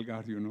of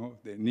Elgar, you know,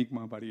 the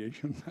enigma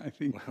variation, I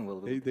think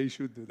they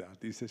should do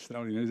that. It's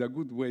extraordinary. It's a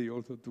good way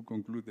also to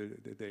conclude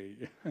the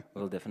day.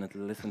 We'll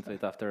definitely listen to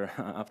it after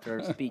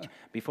our speech.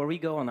 Before we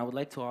go on, I would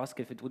like to ask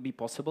if it would be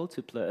possible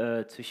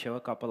to show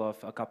a couple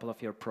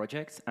of your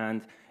projects,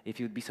 and if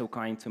you'd be so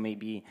kind to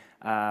maybe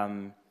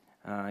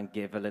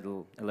give a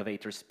little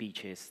elevator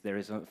speeches. There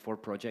is 4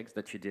 projects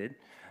that you did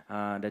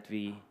that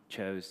we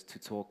chose to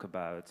talk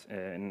about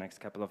in the next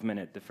couple of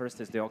minutes. The first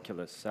is the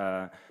Oculus,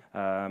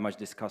 much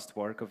discussed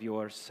work of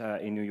yours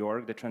in New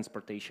York, the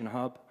transportation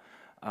hub.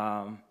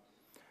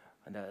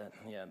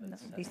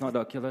 That's not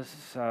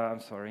Oculus. I'm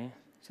sorry.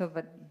 So,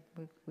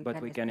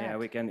 but we can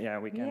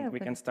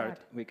start.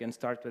 We can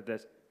start with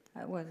this.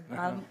 Well,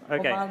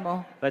 okay.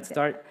 Malmo. Let's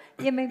start.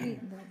 Yeah, maybe.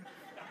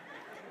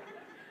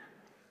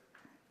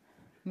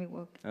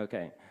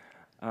 Okay.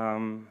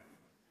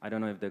 I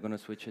don't know if they're going to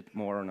switch it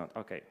more or not.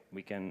 Okay,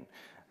 we can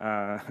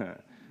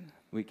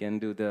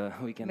do the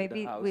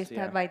maybe house, we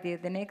start by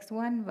the next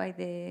one, by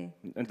the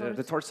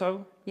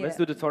torso. Yeah. Let's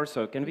do the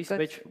torso. Can we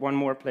switch one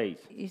more, please?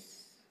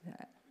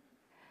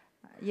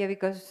 Yeah,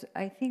 because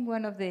I think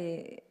one of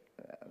the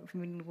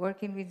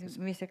working with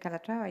Mr.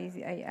 Calatrava is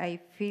I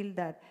feel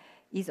that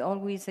is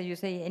always, as you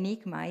say,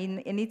 enigma,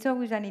 and it's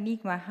always an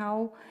enigma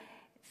how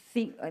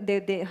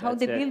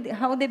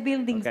the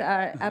buildings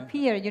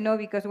appear, you know,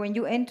 because when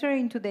you enter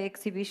into the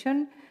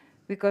exhibition,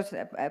 because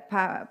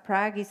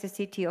Prague is a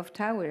city of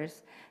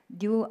towers,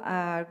 you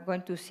are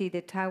going to see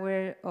the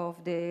tower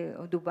of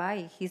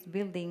Dubai, his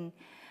building,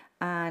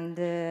 and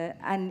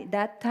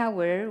that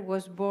tower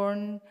was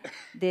born.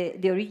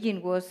 The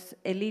origin was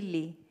a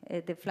lily,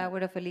 the flower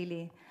of a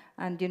lily.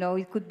 And, you know,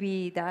 it could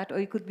be that, or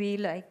it could be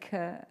like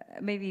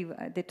maybe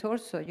the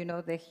torso, you know,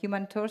 the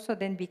human torso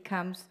then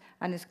becomes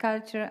a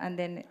sculpture and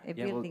then a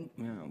building.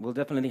 We'll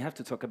definitely have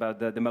to talk about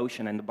the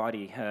motion and the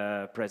body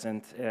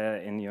present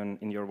in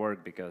your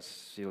work,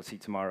 because you'll see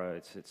tomorrow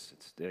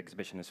the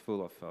exhibition is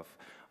full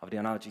of the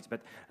analogies.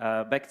 But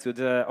back to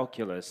the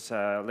Oculus,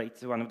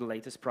 one of the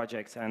latest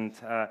projects, and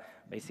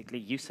basically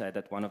you said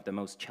that one of the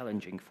most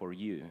challenging for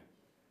you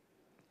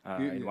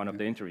in one of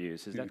the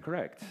interviews. Is that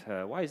correct?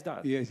 Why is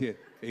that? Yes.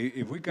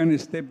 If we can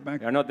step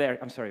back. We are not there.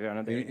 I'm sorry, we are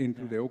not there.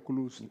 Into the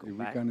Oculus, if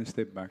we can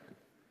step back.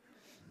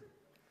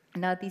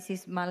 Now this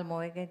is Malmo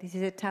again. This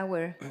is a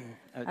tower.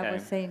 Okay. I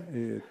was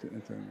saying.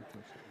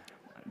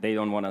 They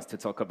don't want us to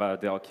talk about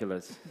the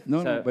Oculus.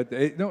 No,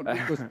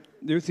 because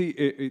you see,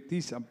 it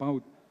is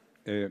about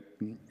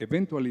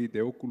eventually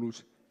the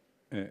Oculus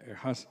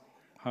has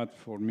had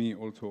for me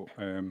also,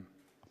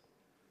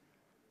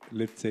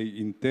 let's say,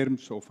 in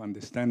terms of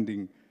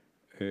understanding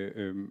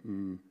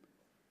in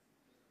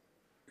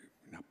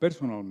a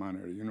personal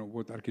manner, you know,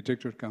 what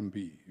architecture can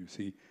be, you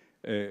see,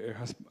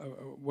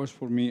 was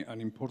for me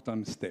an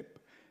important step.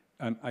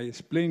 And I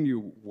explain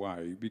you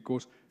why,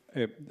 because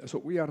so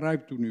we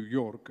arrived to New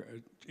York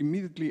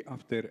immediately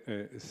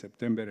after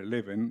September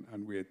 11,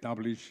 and we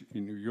established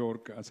in New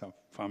York as a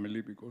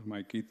family, because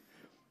my kid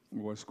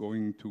was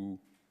going to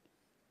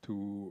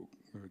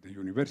the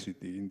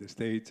university in the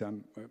States,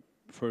 and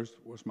first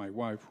was my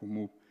wife who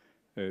moved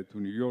to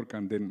New York,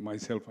 and then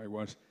myself, I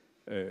was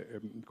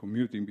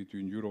commuting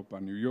between Europe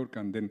and New York,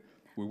 and then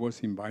we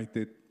was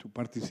invited to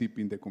participate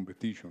in the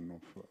competition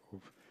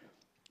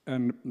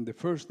and the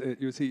first,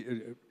 you see,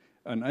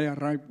 and I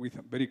arrived with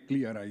a very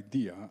clear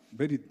idea,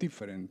 very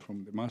different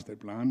from the master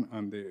plan,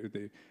 and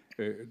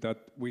that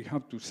we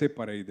have to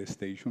separate the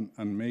station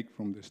and make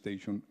from the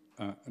station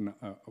an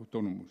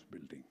autonomous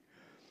building.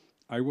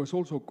 I was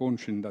also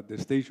conscious that the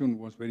station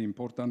was very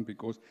important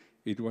because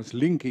it was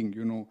linking,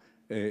 you know,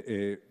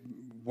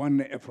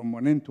 from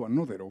one end to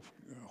another of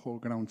whole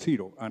ground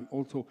zero, and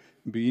also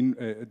being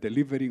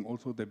delivering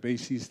also the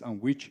basis on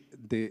which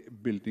the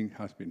building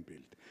has been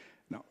built.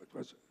 Now, it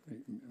was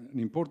an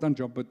important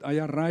job, but I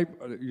arrived,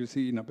 you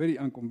see, in a very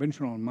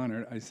unconventional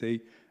manner. I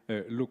say,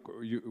 look,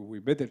 we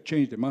better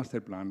change the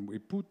master plan. We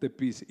put the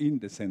piece in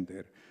the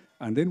center,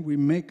 and then we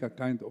make a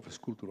kind of a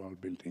sculptural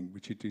building,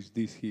 which it is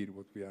this here,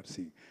 what we are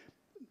seeing.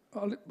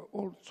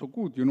 Also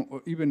good, you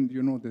know, even,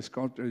 you know, the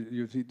sculpture,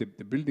 you see the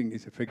building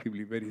is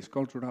effectively very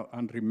sculptural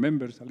and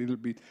remembers a little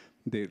bit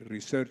the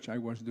research I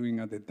was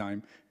doing at the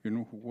time, you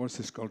know, who was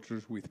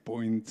sculptures with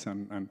points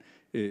and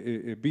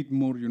a bit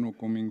more, you know,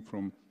 coming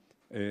from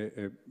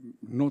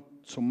not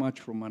so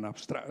much from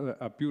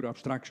a pure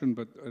abstraction,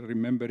 but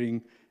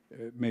remembering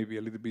maybe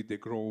a little bit the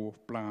growth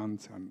of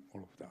plants and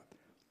all of that.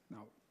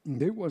 Now,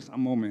 there was a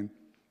moment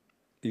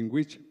in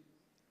which,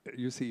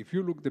 you see, if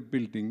you look at the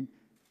building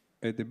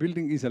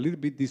is a little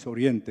bit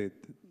disoriented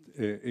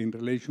in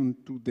relation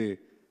to the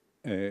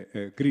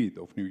grid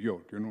of New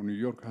York. You know, New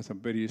York has a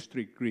very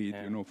strict grid,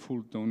 you know,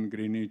 Fulton,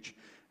 Greenwich,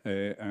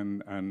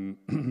 and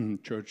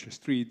Church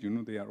Street, you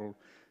know, they are all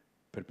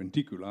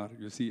perpendicular,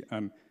 you see,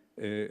 and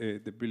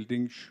the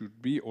building should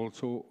be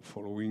also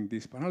following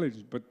these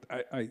parallels. But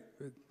I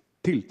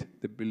tilt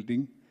the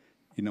building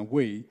in a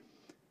way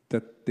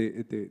that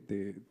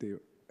the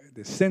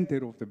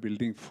center of the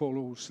building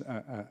follows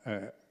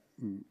a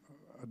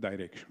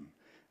direction.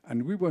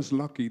 And we was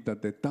lucky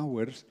that the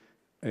towers,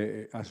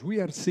 as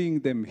we are seeing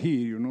them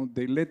here, you know,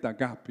 they let a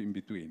gap in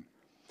between.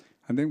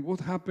 And then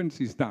what happens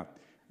is that,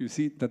 you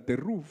see that the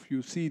roof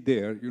you see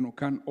there, you know,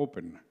 can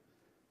open.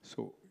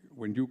 So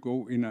when you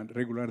go in a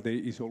regular day,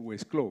 it's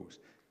always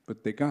closed.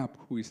 But the gap,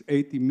 who is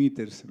 80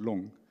 meters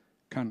long,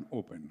 can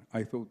open.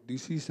 I thought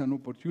this is an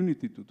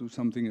opportunity to do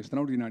something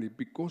extraordinary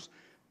because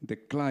the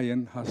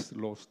client has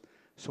lost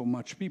so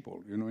much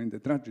people, you know, in the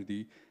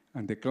tragedy.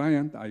 And the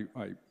client, I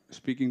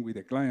speaking with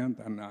the client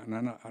and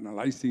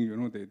analyzing, you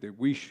know, the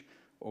wish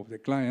of the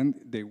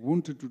client, they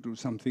wanted to do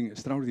something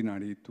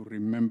extraordinary to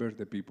remember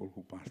the people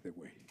who passed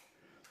away.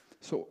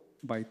 So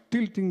by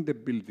tilting the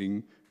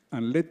building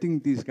and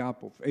letting this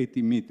gap of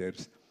 80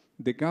 meters,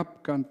 the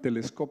gap can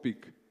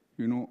telescopic,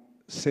 you know,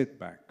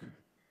 setback.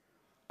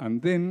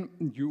 And then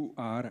you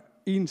are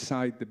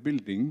inside the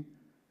building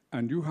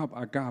and you have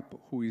a gap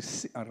who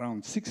is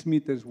around 6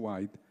 meters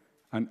wide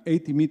and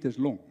 80 meters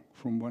long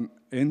from one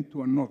end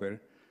to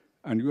another,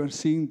 and you are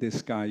seeing the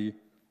sky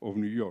of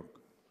New York.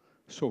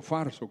 So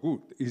far, so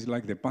good. It's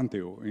like the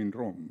Pantheon in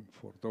Rome.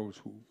 For those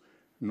who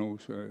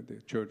knows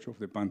the Church of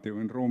the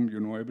Pantheon in Rome,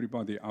 you know,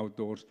 everybody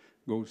outdoors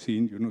goes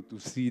in, you know, to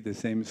see the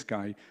same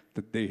sky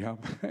that they have,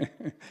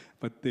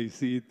 but they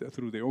see it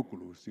through the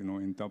oculus, you know,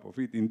 in top of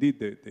it. Indeed,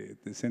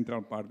 the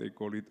central part, they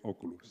call it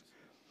oculus.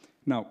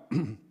 Now,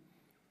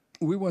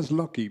 we was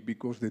lucky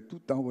because the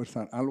two towers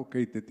are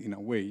allocated in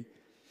a way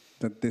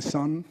that the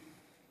sun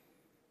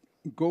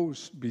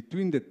goes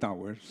between the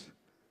towers,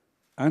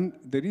 and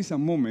there is a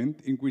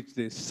moment in which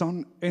the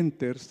sun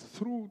enters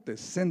through the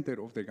center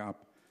of the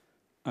gap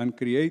and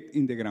create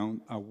in the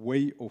ground a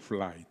way of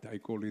light. I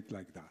call it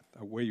like that,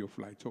 a way of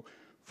light. So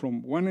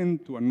from one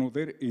end to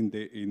another in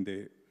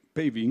the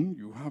paving,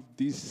 you have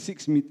this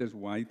 6 meters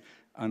wide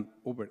and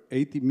over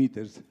 80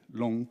 meters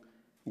long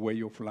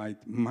way of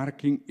light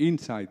marking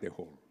inside the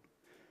hall.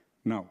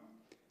 Now,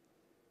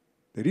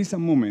 there is a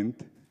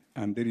moment,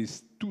 and there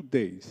is 2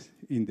 days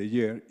in the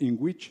year in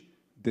which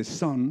the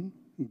sun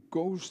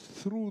goes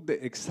through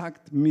the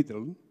exact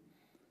middle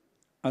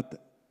at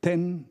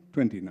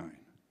 10:29,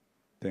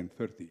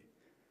 10:30.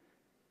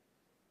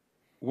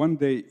 One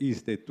day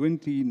is the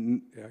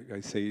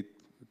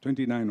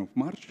 29th of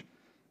March,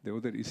 the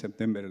other is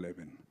September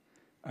 11.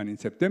 And in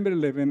September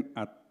 11,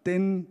 at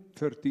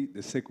 10:30,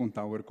 the second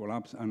tower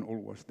collapsed and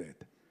all was dead.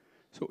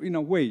 So in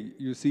a way,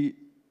 you see,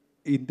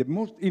 in the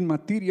most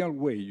immaterial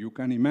way you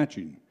can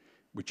imagine,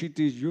 which it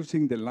is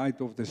using the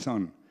light of the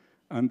sun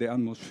and the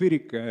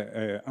atmospheric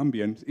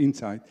ambience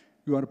inside,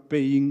 you are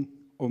paying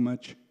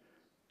homage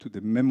to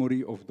the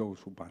memory of those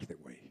who passed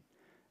away.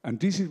 And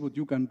this is what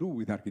you can do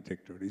with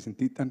architecture,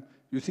 isn't it? And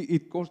you see,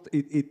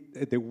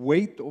 the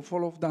weight of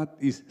all of that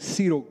is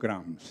 0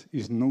 grams,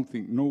 is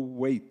nothing, no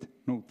weight,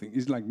 nothing.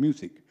 It's like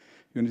music.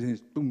 You understand?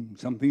 It's boom,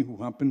 something who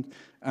happens,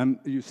 and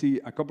you see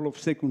a couple of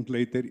seconds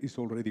later, it's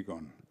already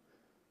gone.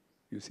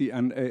 You see,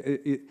 and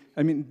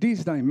I mean,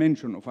 this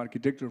dimension of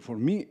architecture for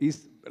me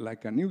is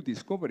like a new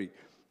discovery.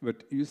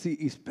 But you see,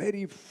 it's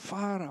very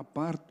far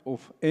apart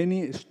of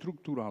any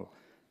structural.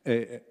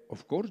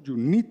 Of course, you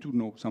need to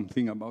know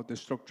something about the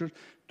structure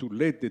to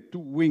let the two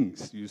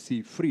wings, you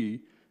see,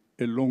 free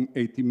along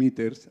 80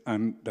 meters,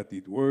 and that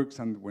it works,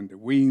 and when the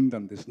wind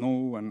and the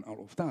snow and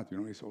all of that,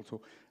 it's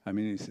also,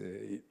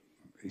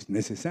 it's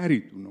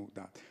necessary to know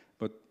that.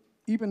 But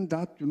even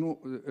that,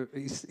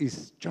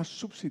 is just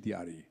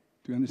subsidiary.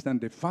 Do you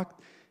understand? The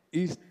fact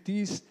is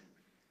this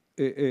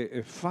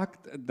a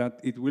fact that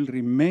it will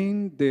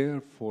remain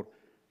there for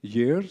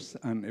years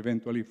and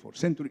eventually for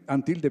centuries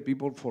until the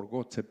people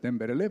forgot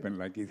September 11,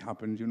 like it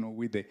happened,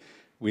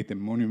 with the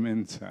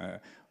monuments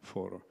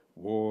for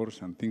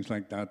wars and things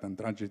like that and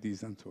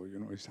tragedies, and so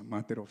it's a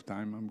matter of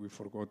time, and we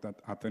forgot that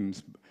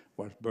Athens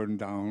was burned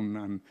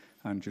down,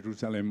 and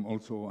Jerusalem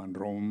also, and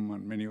Rome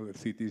and many other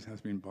cities has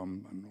been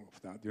bombed and all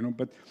of that,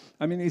 But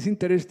it's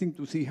interesting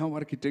to see how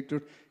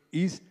architecture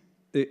is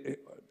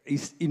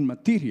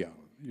immaterial,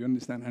 you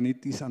understand, and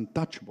it is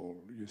untouchable.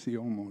 You see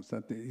almost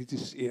that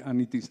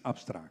it is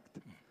abstract.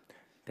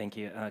 Thank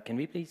you. Can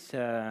we please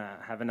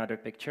have another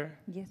picture?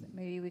 Yes,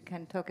 maybe we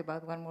can talk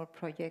about one more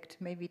project,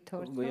 maybe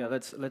torso. Well, yeah,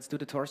 let's do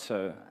the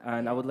torso,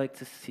 and I would like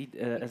to see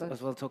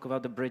as well talk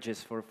about the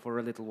bridges for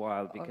a little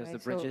while, because the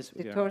bridges.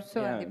 So the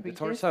torso and the bridges.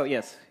 The torso,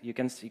 yes, you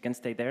can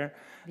stay there.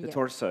 The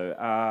torso.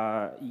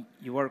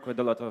 You work with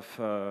a lot of.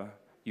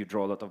 You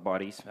draw a lot of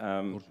bodies.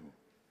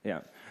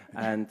 Yeah,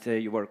 and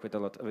you work with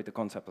with the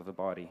concept of the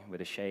body, with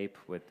the shape,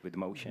 with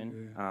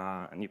motion,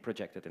 and you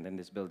projected it in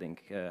this building.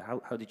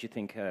 How did you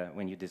think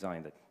when you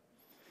designed it?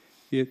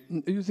 Yeah,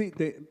 you see,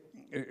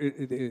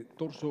 the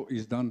torso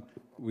is done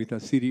with a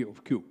series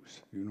of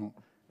cubes,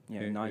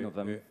 Yeah, 9 of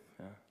them.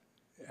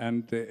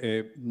 And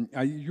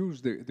I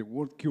use the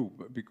word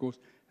cube because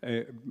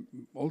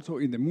also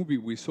in the movie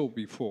we saw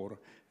before,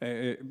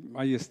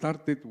 I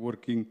started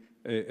working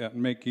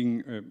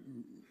making.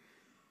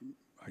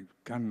 I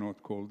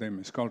cannot call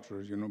them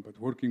sculptures, but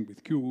working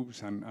with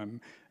cubes and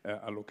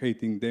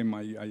allocating them.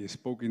 I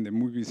spoke in the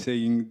movie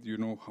saying,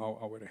 how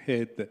our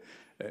head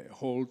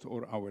holds,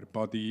 or our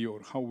body,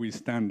 or how we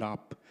stand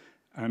up,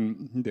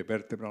 and the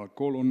vertebral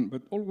column,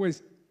 but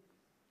always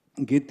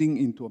getting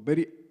into a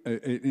very,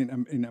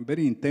 in a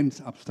very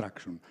intense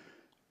abstraction.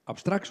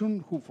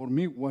 Abstraction, who for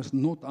me was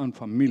not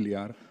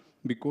unfamiliar,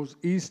 because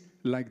it's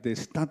like the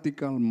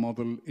statical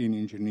model in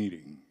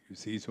engineering. You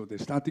see, so the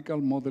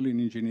statical model in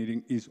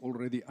engineering is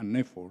already an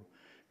effort,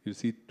 you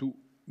see, to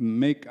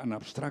make an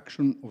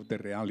abstraction of the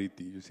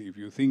reality. You see, if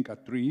you think a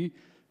tree,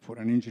 for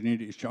an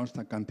engineer, is just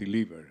a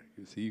cantilever,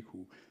 you see,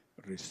 who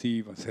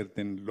receive a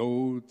certain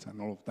loads and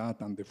all of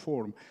that, and the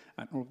form,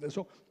 and all of that.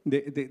 So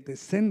the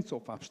sense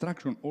of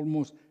abstraction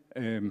almost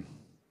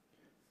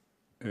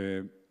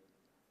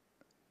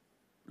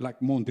like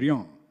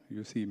Mondrian,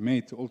 you see,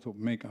 also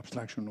make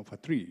abstraction of a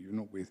tree,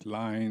 with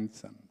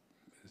lines and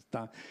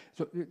stuff.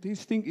 So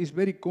this thing is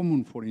very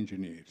common for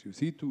engineers, you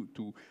see,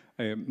 to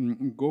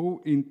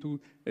go into,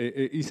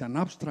 is an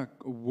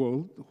abstract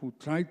world who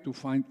try to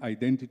find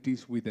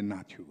identities with the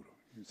nature,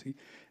 you see.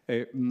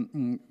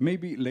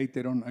 Maybe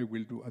later on I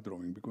will do a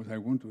drawing, because I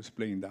want to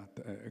explain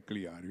that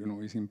clear,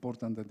 it's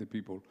important that the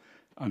people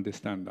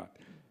understand that.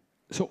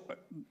 So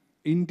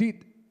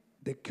indeed,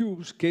 the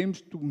cubes came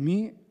to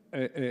me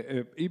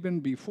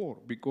even before,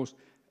 because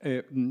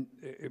the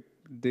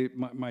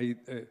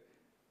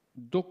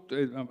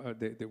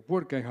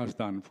work I have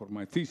done for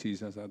my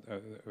thesis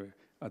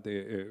at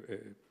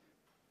the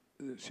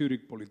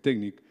Zurich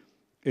Polytechnic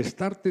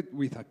started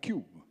with a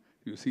cube.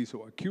 You see,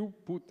 so a cube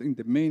put in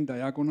the main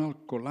diagonal,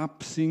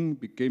 collapsing,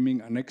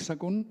 becoming an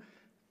hexagon,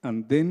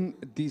 and then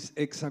this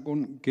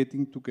hexagon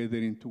getting together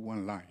into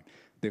one line.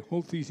 The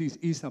whole thesis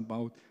is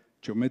about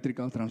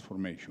geometrical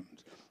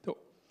transformations. So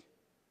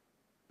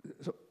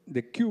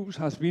the cubes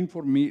has been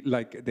for me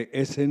like the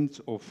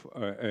essence of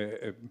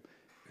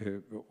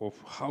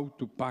how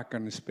to pack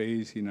a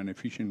space in an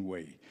efficient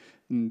way.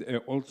 And,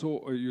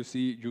 also, you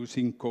see,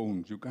 using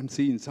cones. You can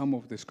see in some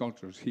of the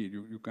sculptures here,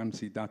 you can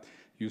see that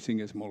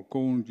using a small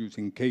cone,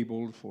 using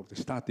cables for the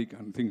static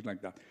and things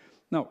like that.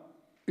 Now,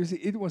 you see,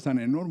 it was an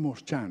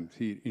enormous chance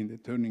here in the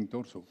turning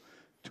torso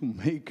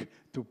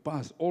to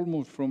pass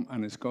almost from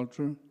a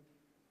sculpture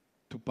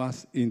to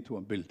pass into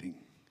a building.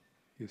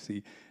 You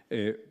see,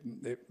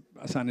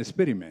 as an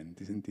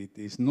experiment, isn't it?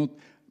 It's not,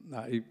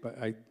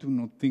 I do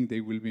not think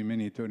there will be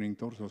many turning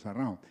torsos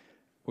around.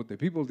 What the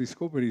people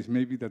discover is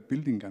maybe that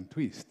building can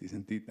twist,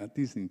 isn't it? That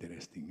is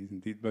interesting,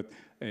 isn't it? But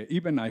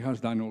even I have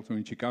done also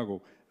in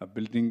Chicago a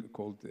building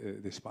called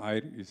the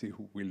Spire, you see,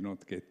 who will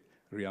not get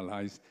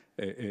realized,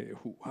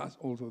 who has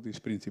also this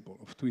principle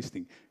of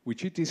twisting,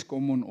 which it is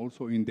common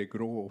also in the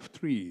growth of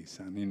trees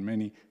and in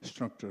many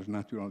structures,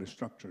 natural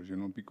structures,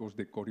 because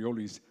the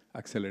coriolis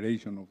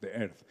acceleration of the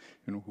earth,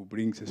 who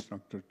brings a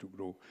structure to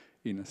grow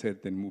in a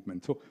certain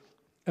movement. So,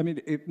 I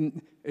mean,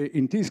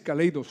 in this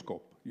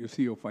kaleidoscope, you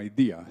see, of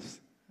ideas,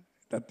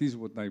 that is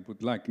what I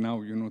would like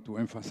now, to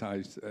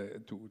emphasize,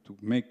 to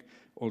make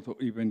also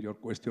even your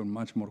question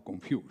much more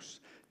confused.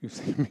 You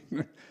see,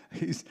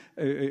 is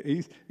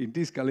in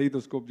this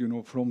kaleidoscope,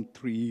 from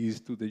trees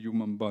to the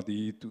human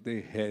body, to the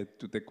head,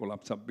 to the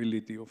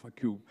collapsibility of a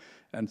cube.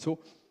 And so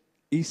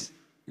is,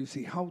 you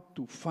see, how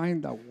to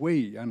find a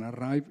way and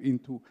arrive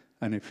into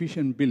an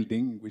efficient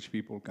building in which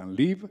people can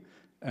live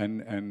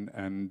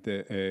and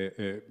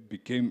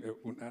became,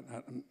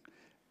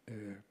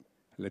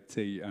 let's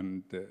say,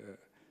 and the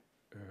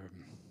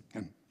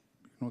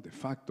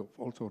fact of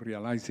also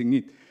realizing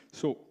it.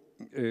 So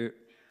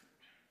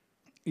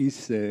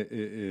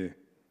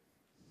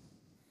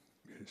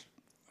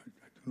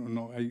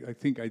no, I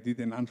think I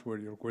didn't answer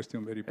your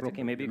question very properly.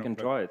 Okay, maybe you can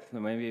draw it.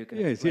 Maybe you can.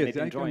 Yes, yes,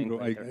 I can draw.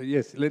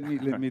 Yes, let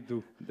me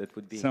do. That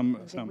would be some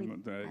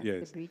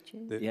yes.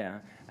 Yeah,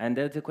 and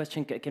the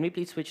question: can we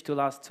please switch to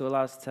last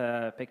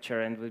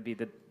picture, and will be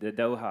the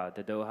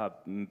Doha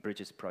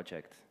Bridges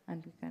project.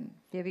 And we can,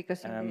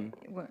 because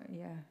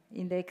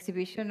in the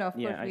exhibition, of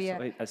course,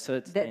 I saw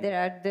it.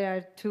 There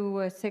are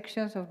two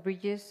sections of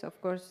bridges.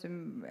 Of course,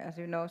 as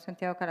you know,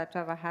 Santiago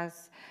Calatrava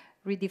has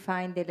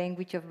redefined the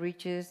language of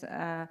bridges.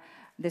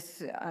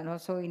 And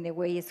also in a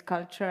way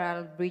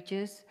sculptural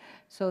bridges.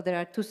 So there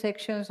are two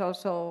sections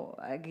also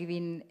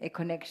giving a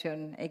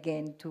connection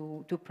again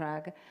to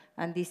Prague.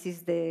 And this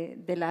is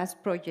the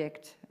last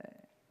project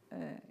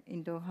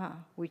in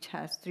Doha, which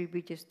has three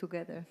bridges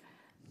together,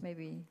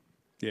 maybe.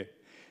 Yeah,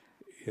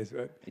 yes.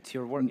 It's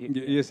your work.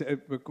 Yes,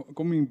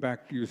 coming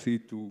back, you see,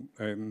 to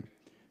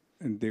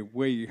the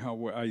way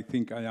how I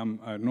think I am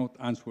not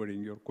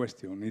answering your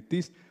question. It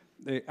is,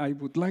 I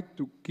would like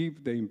to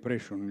give the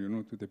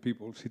impression, to the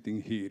people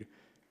sitting here,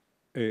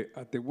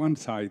 at the one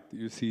side,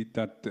 you see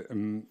that,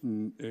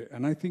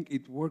 and I think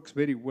it works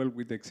very well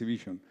with the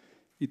exhibition,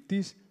 it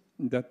is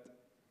that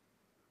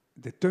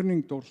the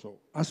turning torso,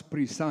 as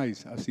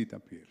precise as it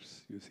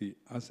appears, you see,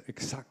 as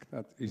exact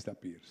as it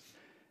appears,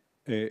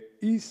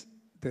 is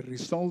the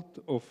result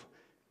of,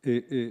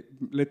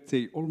 let's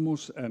say,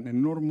 almost an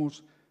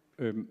enormous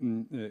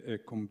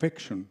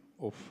convection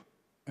of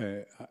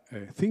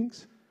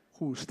things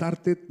who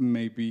started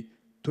maybe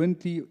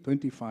 20,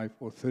 25,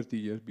 or 30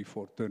 years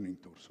before turning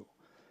torso.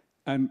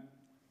 And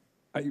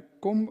I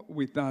come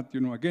with that,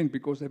 again,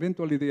 because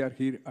eventually they are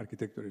here,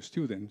 architecture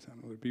students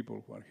and other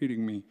people who are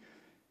hearing me.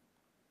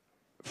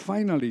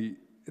 Finally,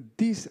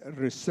 this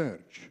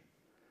research,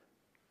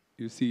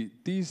 you see,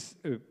 this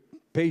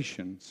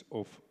patience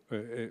of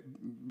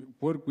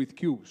work with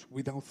cubes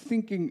without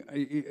thinking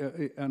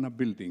on a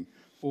building,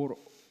 or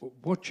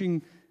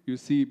watching, you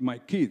see, my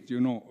kids,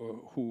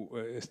 who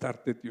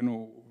started,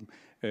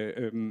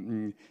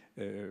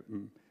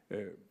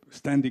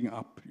 standing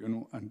up,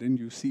 and then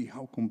you see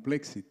how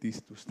complex it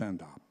is to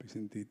stand up,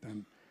 isn't it?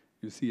 And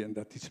you see, and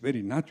that it's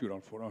very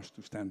natural for us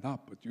to stand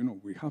up, but,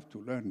 we have to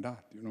learn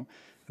that, And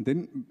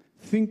then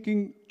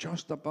thinking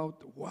just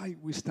about why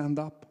we stand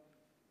up.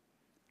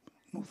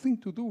 Nothing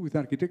to do with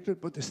architecture,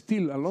 but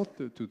still a lot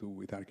to do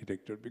with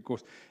architecture,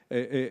 because,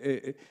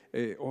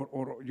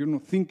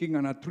 thinking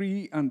on a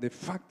tree and the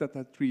fact that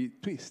a tree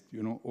twists,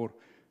 or,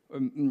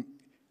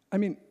 I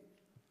mean,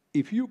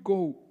 if you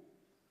go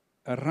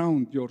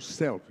around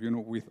yourself,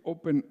 with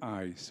open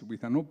eyes,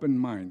 with an open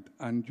mind,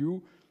 and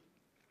you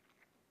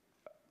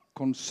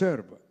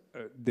conserve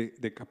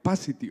the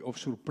capacity of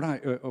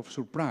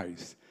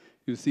surprise,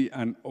 you see,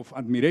 and of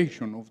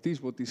admiration of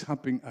this, what is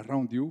happening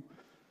around you,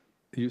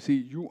 you see,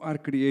 you are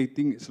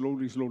creating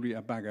slowly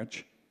a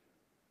baggage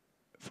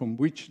from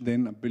which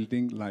then a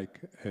building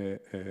like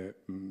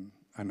an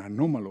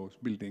anomalous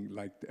building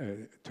like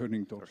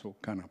turning torso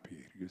can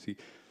appear, you see.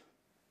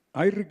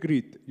 I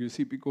regret, you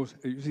see, because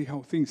you see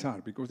how things are,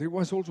 because there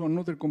was also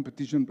another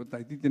competition, but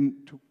I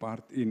didn't take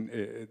part in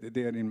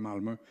there in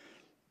Malmö.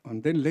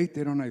 And then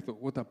later on I thought,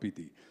 what a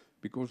pity,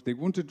 because they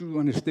wanted to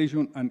do a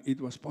station and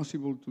it was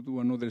possible to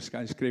do another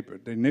skyscraper.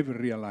 They never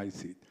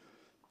realized it.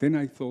 Then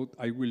I thought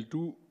I will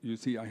do, you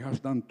see, I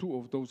have done two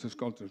of those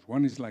sculptures.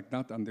 One is like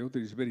that and the other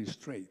is very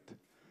straight.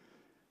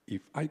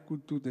 If I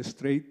could do the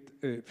straight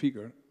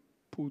figure,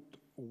 put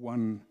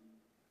one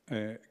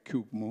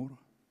cube more,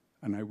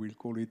 and I will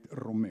call it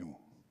Romeo.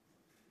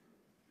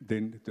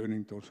 Then the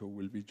turning torso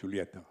will be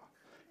Giulietta.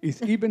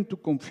 It's even to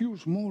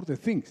confuse more the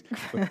things.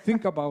 But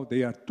think about,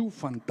 there are two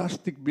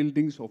fantastic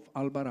buildings of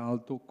Alvar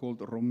Aalto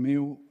called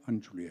Romeo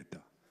and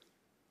Giulietta.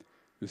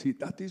 You see,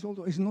 that is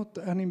also, it's not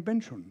an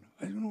invention.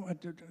 I don't know,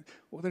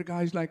 other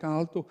guys like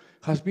Aalto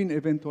has been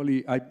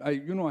eventually, I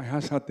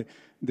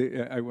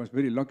was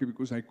very lucky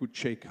because I could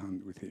shake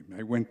hands with him.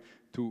 I went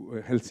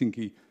to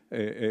Helsinki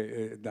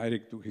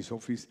direct to his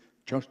office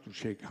just to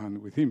shake hands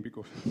with him,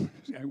 because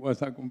I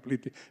was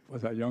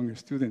a young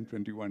student,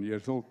 21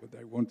 years old, but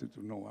I wanted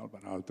to know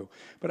Alvar Aalto.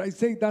 But I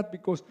say that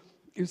because,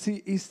 you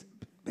see, it's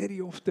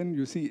very often,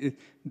 you see,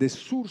 the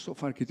source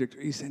of architecture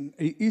is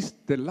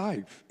the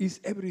life, is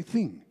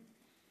everything.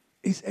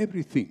 Is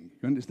everything,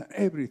 you understand?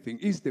 Everything.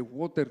 Is the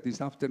water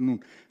this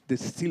afternoon, the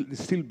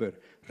silver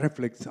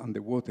reflects on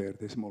the water,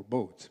 the small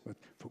boats, but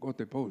forgot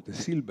the boat, the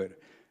silver,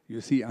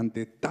 you see, and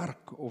the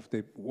dark of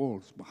the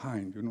walls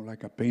behind,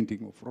 like a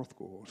painting of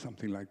Rothko or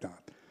something like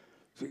that.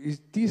 So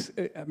is this,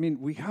 I mean,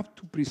 we have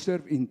to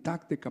preserve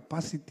intact the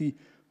capacity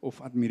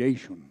of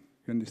admiration,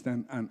 you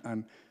understand?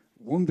 And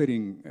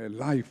wandering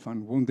life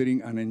and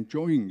wandering and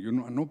enjoying,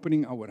 and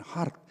opening our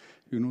heart,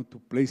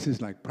 to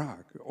places like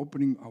Prague,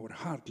 opening our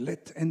heart,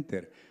 let's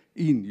enter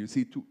in,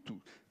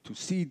 to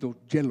see those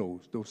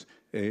yellows, those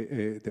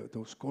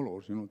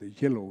colors, the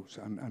yellows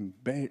and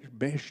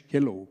beige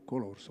yellow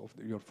colors of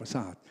your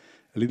facade.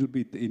 A little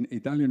bit in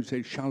Italian, you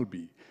say shall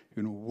be,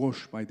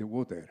 washed by the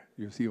water,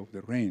 of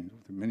the rain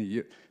of the many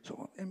years.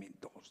 So,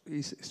 those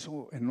is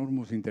so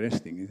enormous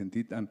interesting, isn't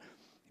it? And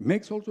it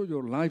makes also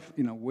your life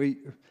in a way,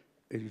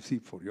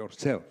 for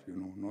yourself,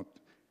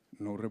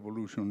 no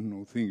revolution,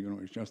 no thing,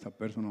 it's just a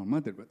personal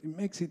matter, but it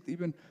makes it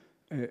even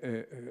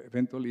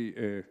eventually,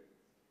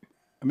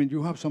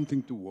 you have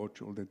something to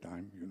watch all the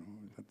time,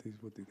 that is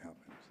what it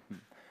happens.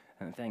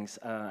 Thanks.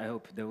 I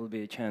hope there will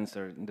be a chance,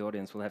 or the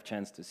audience will have a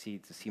chance to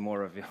see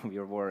more of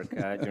your work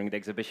during the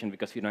exhibition,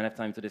 because we don't have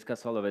time to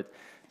discuss all of it.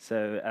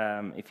 So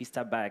if you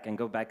step back and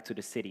go back to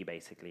the city,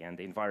 basically, and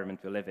the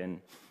environment we live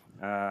in,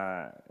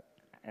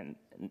 and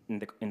in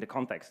the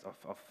context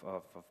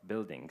of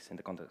buildings, in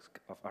the context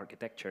of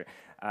architecture,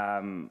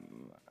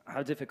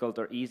 how difficult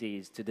or easy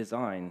is to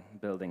design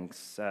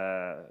buildings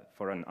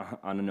for an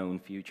unknown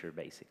future,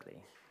 basically?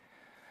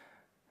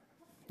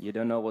 You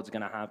don't know what's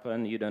going to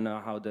happen. You don't know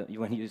how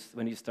when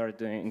you start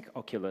doing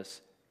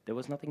Oculus, there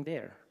was nothing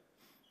there.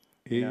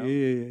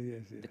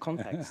 Yes. The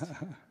context.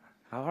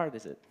 How hard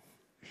is it?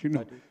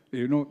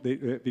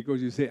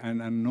 Because you say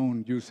an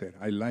unknown user.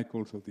 I like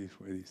also this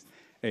way.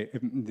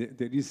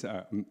 There is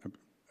a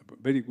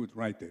very good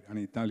writer, an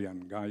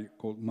Italian guy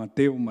called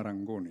Matteo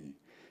Marangoni.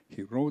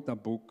 He wrote a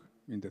book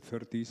in the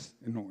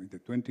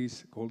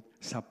 20s called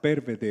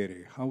Saper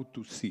Vedere, How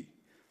to See.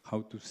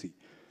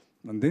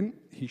 And then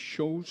he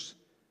shows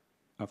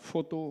a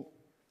photo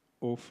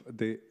of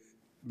the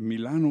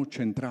Milano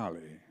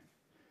Centrale,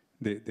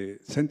 the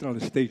central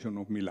station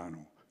of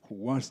Milano,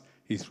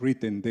 is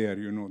written there,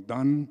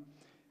 done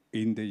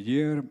in the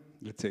year,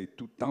 let's say,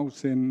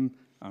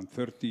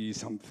 2030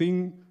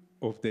 something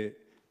of the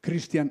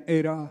Christian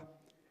era,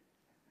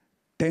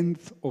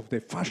 10th of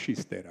the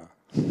fascist era.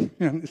 You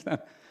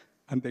understand?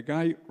 And the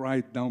guy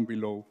writes down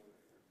below,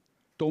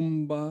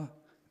 Tomba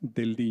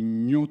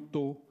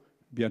dell'ignoto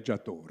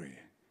viaggiatore,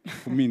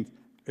 who means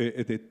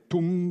the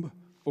tomb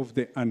of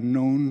the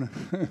unknown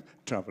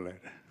traveler.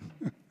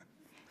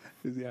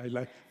 You see, I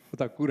like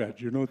what a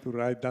courage, to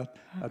write that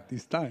at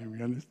this time,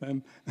 you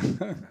understand?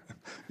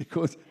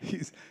 Because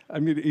it's a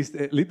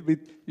little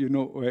bit,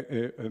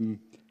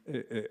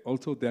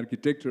 also the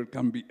architecture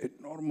can be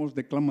enormous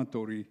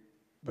declamatory,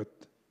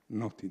 but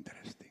not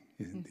interesting,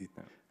 isn't it?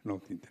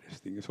 Not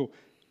interesting. So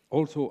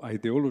also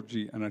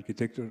ideology and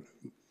architecture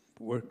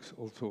works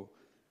also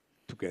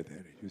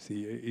together, you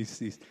see.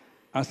 It's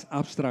as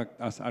abstract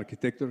as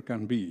architecture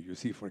can be. You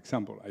see, for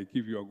example, I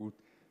give you a good,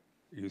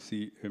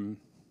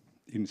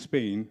 in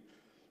Spain,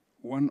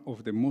 one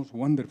of the most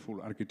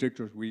wonderful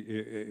architectures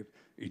in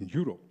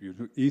Europe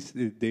is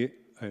the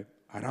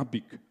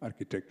Arabic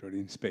architecture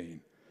in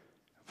Spain.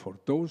 For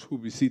those who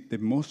visit the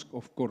Mosque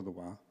of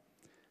Cordoba,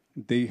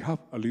 they have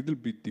a little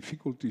bit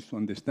difficulties to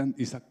understand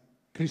it's a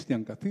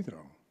Christian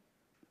cathedral.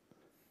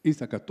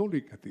 It's a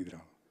Catholic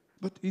cathedral,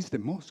 but it's the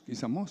mosque,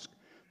 it's a mosque.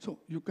 So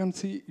you can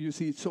see,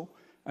 so,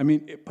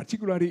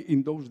 particularly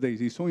in those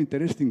days, it's so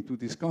interesting to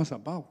discuss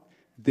about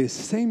the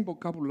same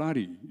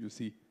vocabulary,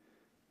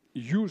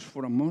 used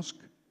for a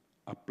mosque,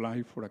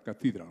 apply for a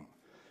cathedral.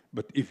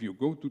 But if you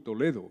go to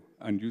Toledo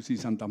and you see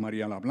Santa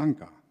Maria la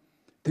Blanca,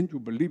 then you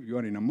believe you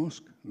are in a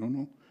mosque.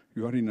 No,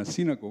 you are in a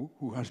synagogue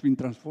who has been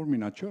transformed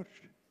in a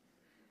church.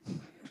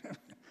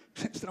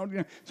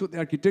 Extraordinary. So the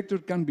architecture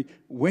can be,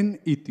 when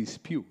it is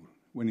pure,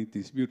 when it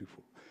is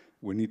beautiful,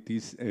 when it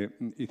is,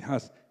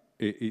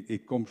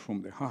 it comes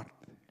from the heart.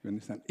 You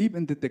understand?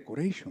 Even the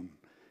decoration,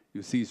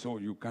 so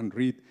you can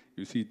read,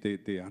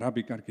 the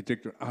Arabic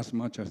architecture as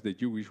much as the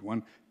Jewish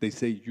one. They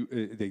say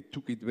they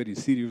took it very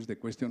serious, the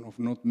question of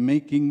not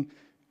making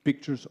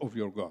pictures of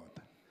your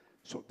God.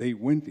 So they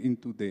went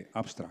into the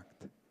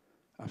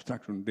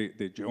abstraction,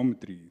 the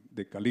geometry,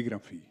 the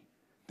calligraphy,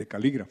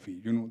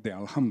 the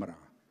Alhambra.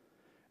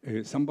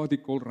 Somebody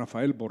called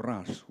Rafael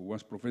Borràs, who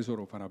was professor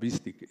of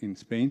Arabistic in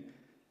Spain,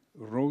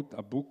 wrote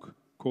a book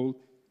called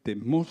The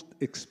Most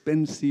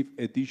Expensive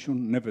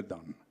Edition Never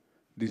Done.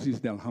 This is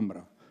the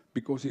Alhambra,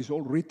 because it's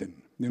all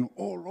written,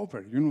 all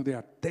over. There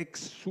are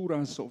texts,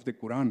 surahs of the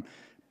Quran,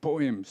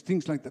 poems,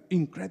 things like that.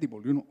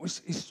 Incredible,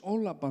 It's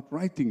all about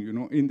writing,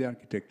 in the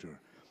architecture.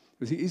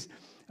 You see,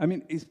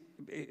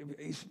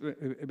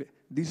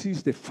 this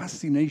is the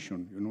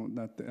fascination,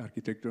 that the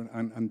architecture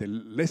and the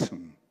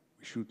lesson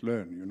we should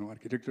learn.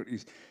 Architecture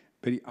is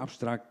very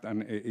abstract,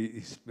 and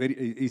it's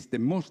the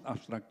most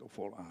abstract of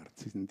all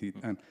arts, isn't it?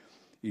 And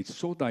it's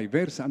so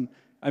diverse, and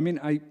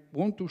I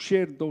want to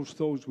share those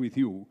thoughts with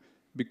you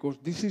because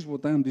this is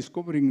what I am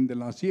discovering in the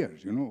last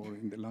years, or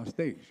in the last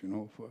days,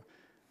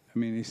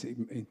 it's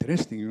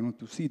interesting,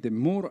 to see. The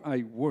more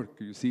I work,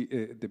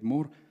 the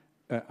more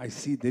I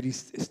see there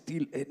is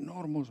still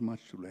enormous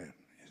much to learn,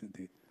 isn't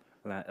it?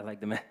 I like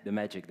the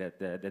magic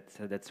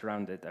that's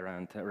surrounded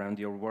around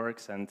your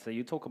works, and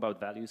you talk about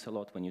values a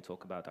lot when you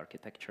talk about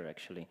architecture.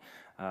 Actually,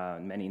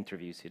 in many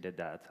interviews you did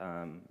that.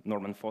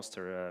 Norman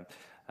Foster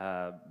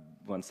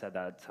once said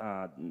that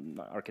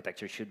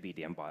architecture should be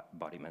the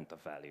embodiment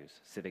of values,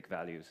 civic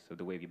values. So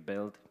the way we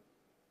build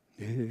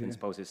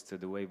transposes to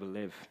the way we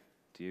live.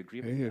 Do you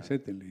agree with that?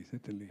 Certainly.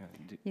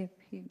 Do you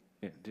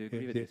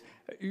agree with this?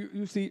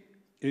 You see.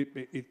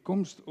 It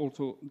comes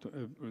also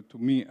to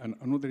me,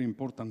 another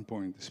important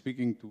point,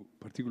 speaking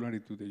particularly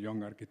to the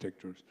young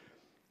architects,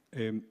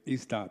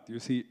 is that,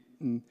 you see,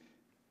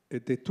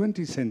 the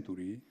 20th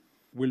century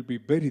will be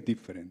very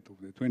different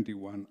of the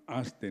 21,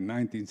 as the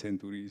 19th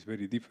century is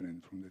very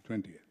different from the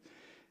 20th.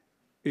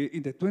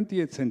 In the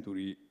 20th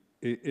century,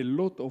 a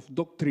lot of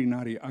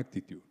doctrinary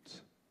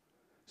attitudes.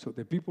 So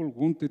the people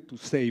wanted to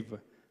save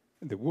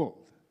the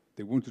world.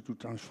 They wanted to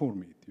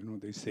transform it. You know,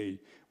 they say,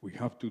 we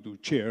have to do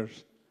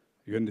chairs.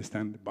 You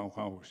understand the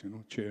Bauhaus, you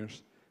know,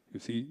 chairs, you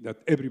see,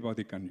 that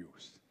everybody can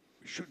use.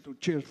 We should do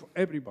chairs for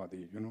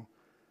everybody, you know.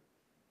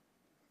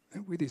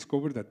 And we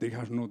discovered that they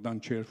have not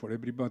done chairs for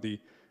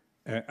everybody,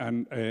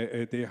 and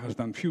they has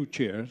done few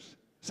chairs,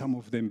 some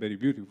of them very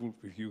beautiful,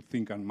 if you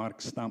think on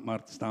Mark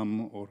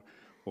Stam or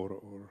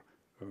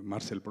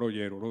Marcel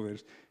Breuer or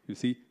others, you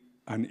see,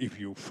 and if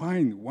you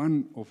find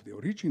one of the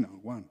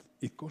original ones,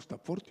 it costs a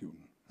fortune.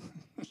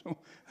 So,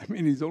 I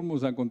mean, it's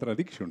almost a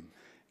contradiction.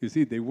 You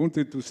see, they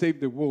wanted to save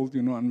the world,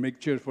 you know, and make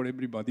chairs for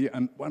everybody,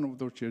 and one of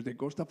those chairs, they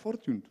cost a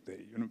fortune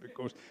today, you know,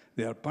 because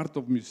they are part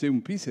of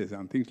museum pieces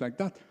and things like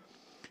that.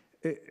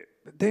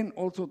 Then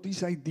also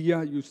this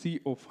idea, you see,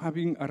 of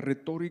having a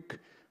rhetoric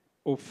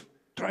of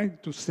trying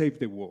to save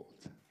the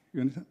world.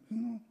 You understand?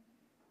 No,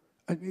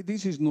 I mean,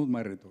 this is not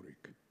my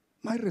rhetoric.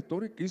 My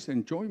rhetoric is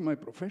enjoy my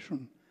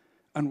profession.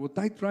 And what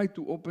I try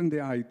to open the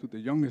eye to the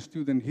young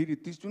student here,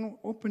 it is, you know,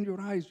 open your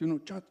eyes, you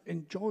know, just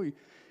enjoy.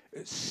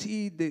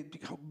 See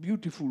how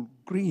beautiful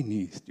green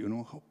is, you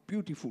know, how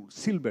beautiful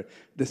silver,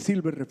 the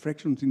silver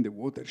reflections in the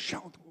water.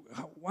 Shout,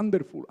 how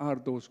wonderful are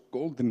those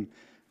golden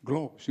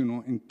globes, you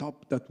know, in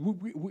top, that we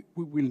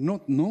will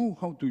not know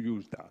how to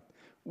use that.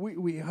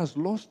 We has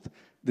lost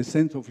the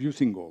sense of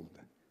using gold.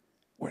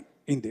 When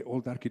in the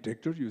old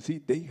architecture, you see,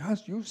 they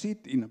has used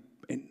it in an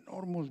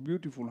enormous,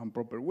 beautiful and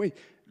proper way.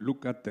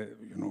 Look at the,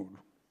 you know,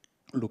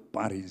 look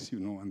Paris, you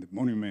know, and the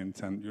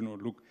monuments, and, you know,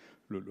 look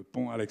Le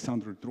Pont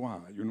Alexandre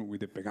III, you know,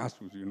 with the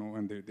Pegasus, you know,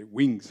 and the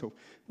wings. So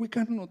we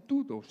cannot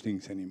do those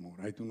things anymore.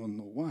 I do not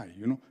know why,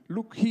 you know.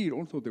 Look here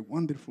also the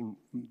wonderful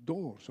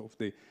doors of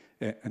the,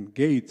 and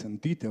gates and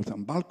details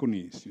and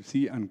balconies, you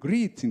see, and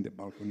grids in the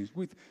balconies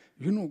with,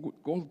 you know,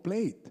 gold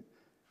plate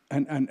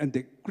and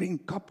the green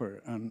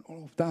copper and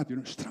all of that, you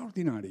know,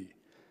 extraordinary.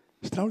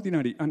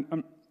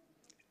 And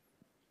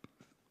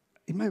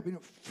in my opinion,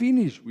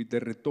 finish with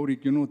the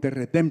rhetoric, you know, the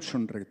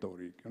redemption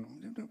rhetoric, you know.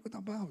 What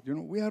about, you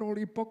know, we are all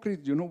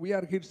hypocrites, you know, we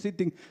are here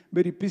sitting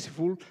very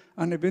peaceful,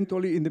 and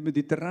eventually in the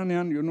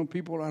Mediterranean, you know,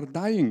 people are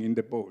dying in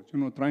the boats, you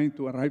know, trying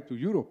to arrive to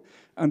Europe.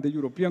 And the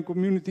European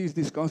community is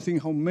discussing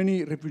how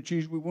many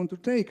refugees we want to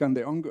take, and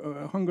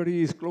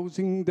Hungary is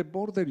closing the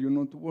border, you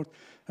know, towards,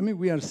 I mean,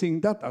 we are seeing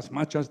that as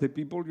much as the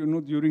people, you know,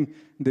 during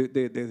the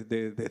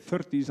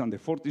 30s and the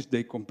 40s,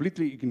 they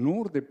completely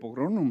ignored the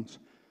pogroms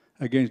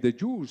against the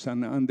Jews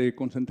and the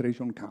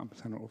concentration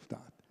camps and all of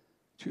that.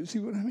 Do you see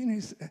what I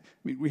mean?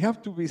 We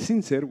have to be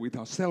sincere with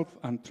ourselves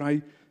and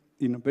try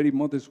in a very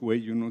modest way,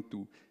 you know,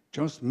 to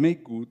just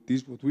make good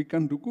this what we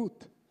can do good.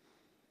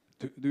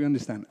 Do you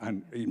understand?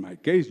 And in my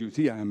case, you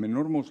see, I am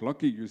enormous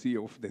lucky, you see,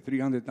 of the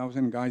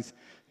 300,000 guys,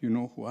 you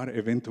know, who are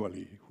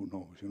eventually, who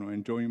knows, you know,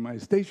 enjoying my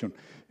station,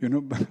 you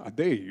know, a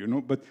day, you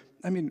know. But,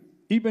 I mean,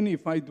 even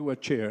if I do a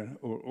chair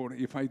or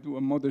if I do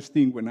a modest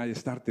thing when I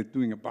started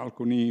doing a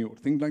balcony or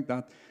things like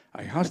that,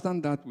 I have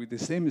done that with the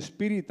same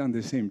spirit and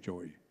the same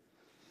joy.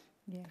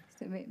 Yeah,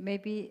 so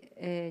maybe,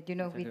 you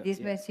know, with this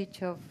message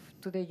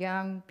to the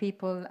young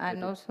people,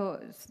 and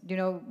also, you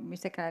know,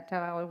 Mr.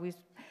 Calatrava always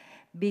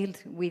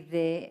built with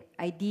the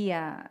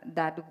idea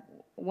that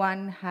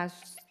one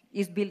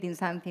is building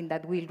something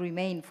that will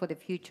remain for the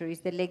future,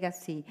 is the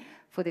legacy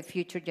for the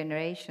future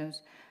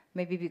generations.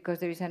 Maybe because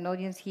there is an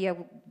audience here,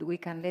 we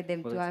can let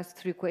them to ask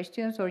 3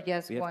 questions, or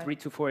just one? We have 3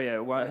 to 4, yeah.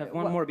 Well, I have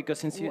one more, because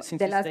since you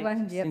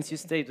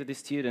stayed with the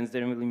students,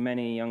 there will be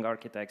many young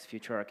architects,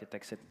 future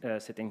architects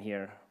sitting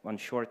here. One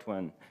short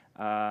one.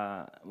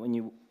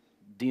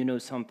 Do you know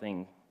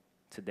something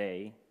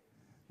today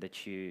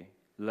that you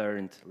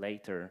learned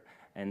later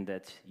and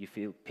that you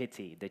feel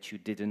pity that you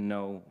didn't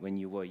know when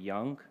you were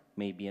young?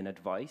 Maybe an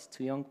advice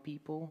to young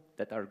people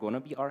that are going to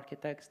be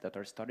architects, that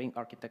are studying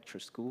architecture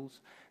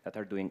schools, that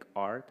are doing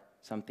art,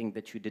 something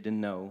that you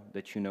didn't know,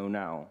 that you know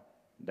now,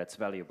 that's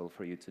valuable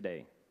for you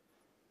today?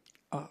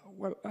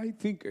 Well, I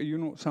think, you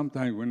know,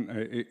 sometimes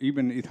when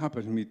even it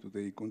happens to me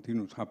today,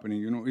 continues happening,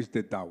 you know, is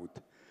the doubt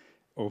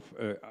of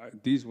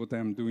this, what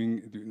I'm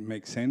doing,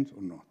 makes sense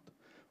or not?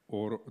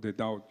 Or the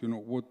doubt, you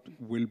know, what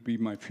will be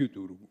my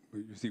future?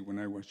 You see, when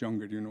I was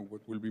younger, you know,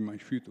 what will be my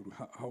future?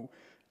 How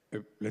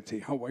let's say,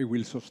 how I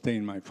will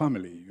sustain my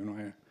family. You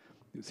know,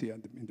 You see,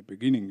 in the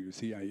beginning, you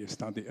see, I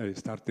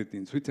started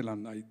in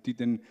Switzerland. I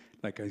didn't,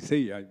 like I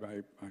say, I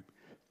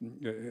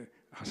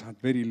has had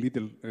very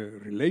little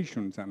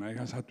relations, and I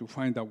has had to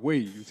find a way,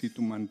 you see,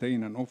 to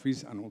maintain an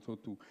office and also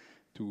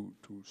to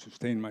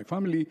sustain my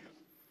family.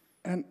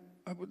 And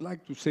I would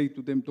like to say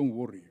to them, don't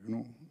worry, you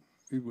know,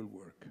 it will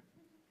work.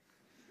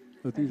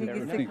 That is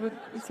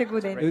it's a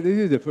good end. This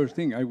is the first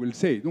thing I will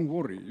say. Don't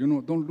worry, you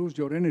know, don't lose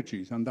your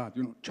energies and that,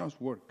 you know,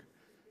 just work.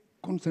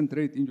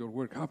 Concentrate in your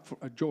work, have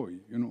a joy,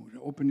 you know,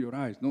 open your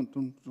eyes,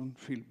 don't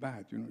feel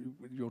bad, you know,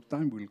 your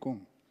time will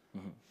come.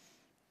 Mm-hmm.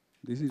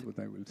 This is what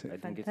I will say. I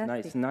think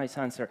it's nice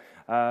answer.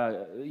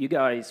 You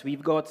guys,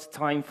 we've got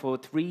time for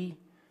 3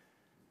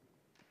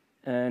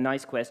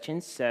 nice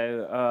questions,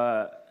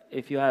 so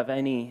if you have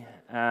any,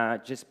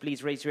 just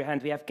please raise your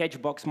hand. We have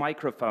Catchbox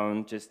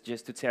microphone, just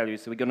to tell you,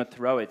 so we're going to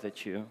throw it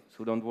at you,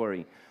 so don't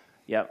worry.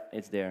 Yeah,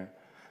 it's there.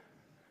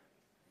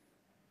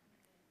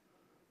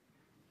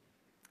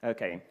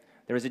 Okay,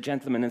 there is a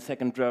gentleman in the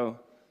second row.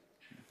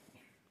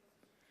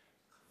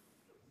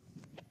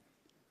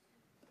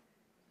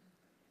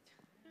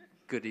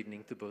 Good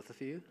evening to both of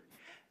you.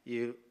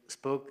 You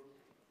spoke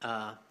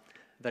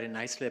very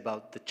nicely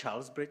about the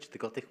Charles Bridge, the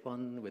Gothic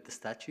one with the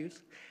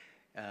statues.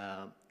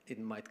 It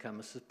might come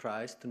as a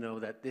surprise to know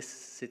that this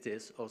city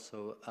is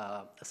also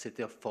a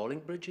city of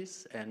falling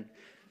bridges and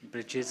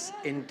bridges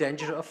in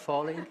danger of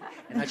falling.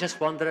 And I just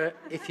wonder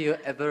if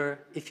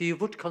you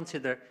would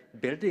consider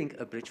building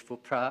a bridge for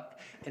Prague,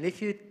 and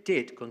if you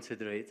did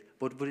consider it,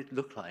 what would it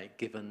look like,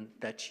 given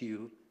that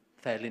you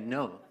fairly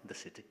know the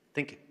city?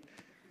 Thank you.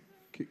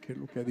 ¿Qué es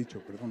lo que ha dicho?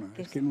 Perdona,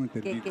 es que no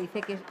entendí. Que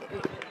dice que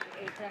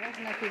Praga es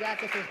una ciudad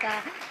que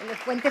los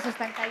puentes se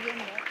están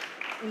cayendo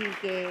y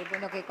que,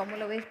 bueno, que cómo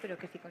lo ves, pero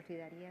que si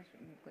considerarías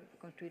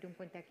construir un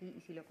puente aquí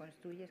y si lo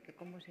construyes, que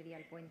cómo sería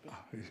el puente.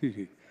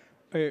 Sí.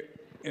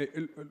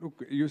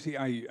 Look, you see,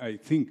 I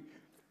think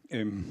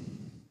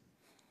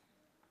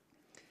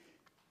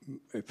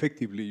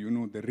effectively, you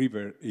know, the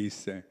river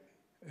is,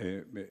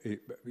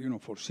 you know,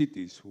 for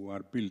cities who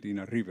are built in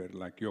a river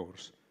like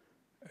yours,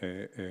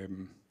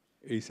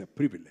 is a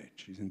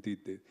privilege, isn't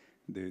it?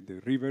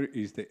 The river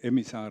is the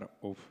emissary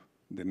of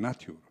the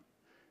nature.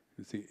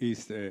 You see,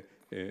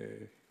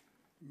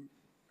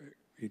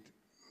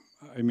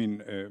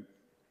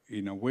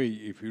 in a way,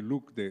 if you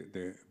look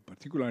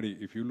particularly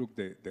if you look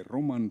the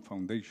Roman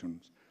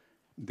foundations,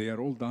 they are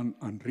all done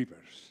on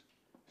rivers.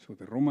 So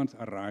the Romans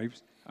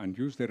arrived and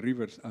used the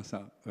rivers as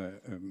a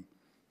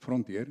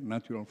frontier,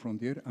 natural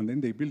frontier, and then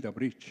they built a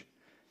bridge.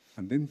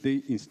 And then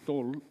they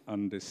install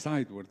on the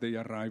side where they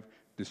arrive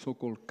the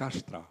so-called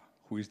castra,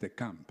 who is the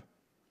camp.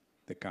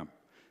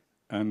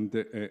 And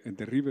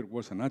the river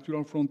was a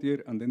natural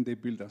frontier, and then they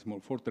built a small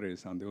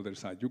fortress on the other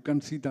side. You can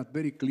see that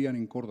very clear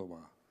in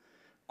Cordoba.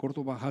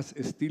 Cordoba has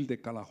still the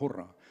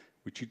Calahorra,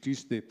 which it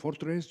is the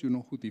fortress, you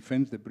know, who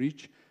defends the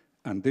bridge,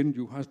 and then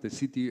you have the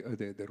city,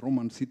 the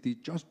Roman city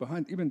just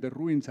behind. Even the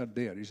ruins are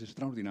there. It's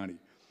extraordinary.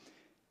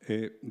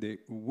 The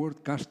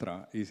word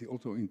castra is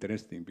also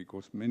interesting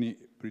because many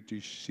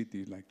British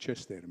cities like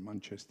Chester,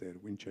 Manchester,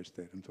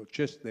 Winchester, and so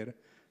Chester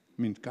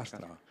means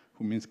castra,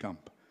 who means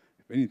camp.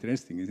 Very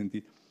interesting, isn't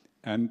it?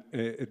 And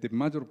the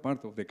major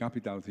part of the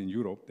capitals in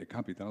Europe, the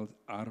capitals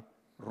are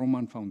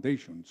Roman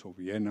foundations. So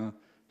Vienna,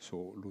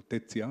 so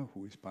Lutetia,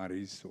 who is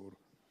Paris, or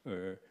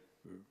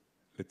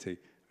let's say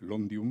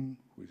Londinium,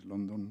 who is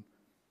London,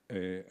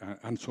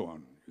 and so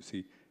on. You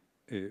see.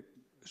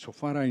 So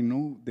far I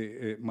know,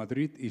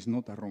 Madrid is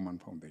not a Roman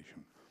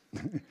foundation.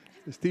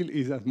 Still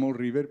is a small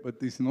river, but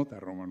it's not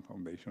a Roman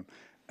foundation.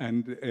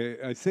 And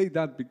I say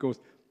that because,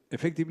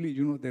 effectively,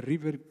 you know, the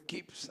river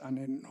keeps an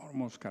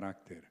enormous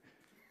character.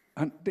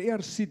 And they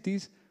are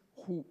cities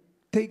who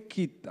take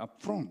it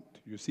up front,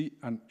 you see,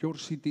 and your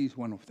city is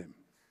one of them.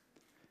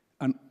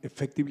 And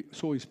effectively,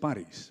 so is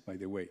Paris, by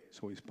the way,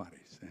 so is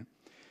Paris.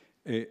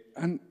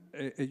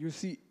 You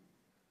see,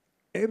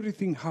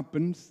 everything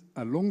happens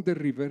along the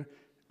river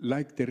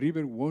like the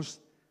river was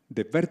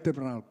the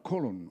vertebral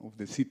column of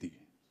the city.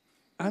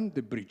 And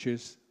the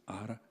bridges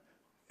are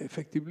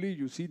effectively,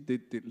 you see,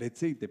 let's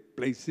say, the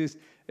places,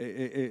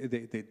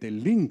 the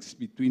links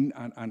between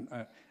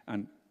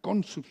and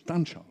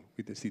consubstantial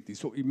with the city.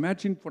 So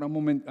imagine for a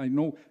moment, I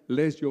know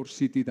less your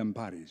city than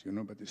Paris, you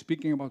know, but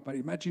speaking about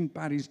Paris, imagine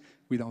Paris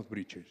without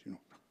bridges, you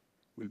know,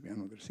 will be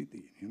another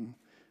city, you know.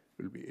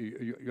 Will be,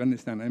 you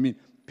understand? I mean,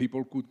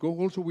 people could go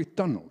also with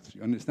tunnels.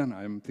 You understand?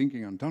 I am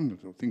thinking on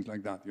tunnels or things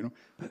like that. You know,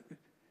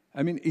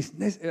 I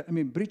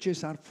mean,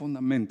 bridges are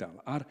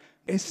fundamental, are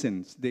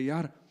essence. They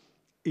are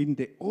in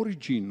the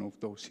origin of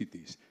those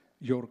cities.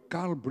 Your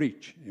Carl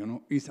Bridge, you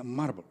know, is a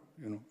marvel.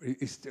 You know,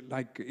 it's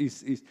like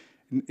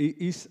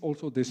is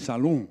also the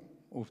salon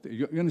of the.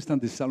 You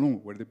understand the salon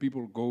where the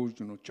people go,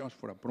 you know, just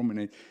for a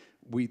promenade,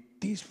 with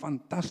this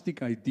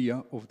fantastic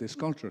idea of the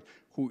sculptor,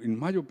 who, in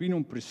my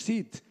opinion,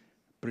 precede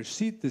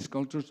the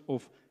sculptures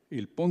of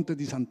Il Ponte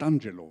di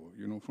Sant'Angelo,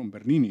 you know, from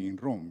Bernini in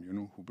Rome, you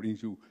know, who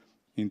brings you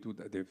into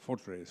the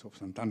fortress of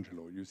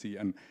Sant'Angelo, you see,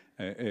 and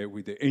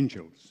with the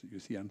angels, you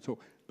see, and so.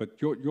 But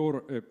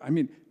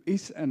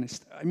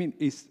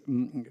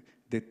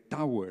the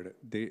tower,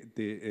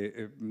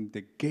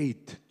 the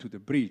gate to the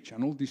bridge,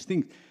 and all these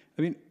things.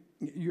 I mean,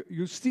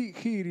 you see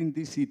here in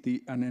this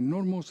city an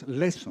enormous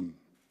lesson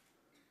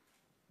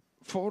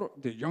for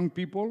the young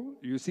people,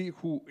 you see,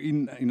 who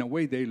in a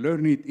way they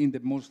learn it in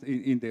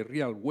the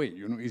real way,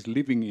 is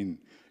living in,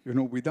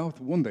 without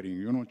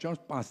wondering,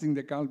 just passing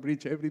the Cal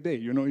Bridge every day,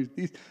 is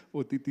this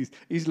what it is?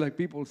 It's like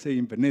people say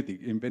in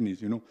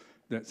Venice,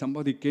 that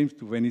somebody came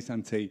to Venice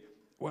and say,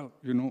 well,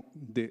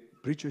 the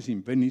bridges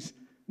in Venice,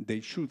 they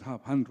should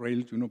have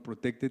handrails,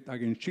 protected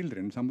against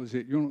children. Somebody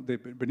said, the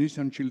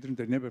Venetian children,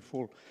 they never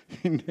fall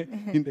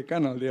in the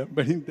canal. They are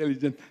very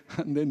intelligent,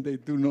 and then they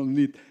do not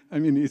need. I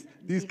mean, it's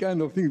this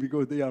kind of thing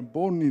because they are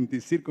born in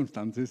these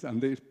circumstances,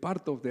 and it's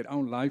part of their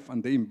own life,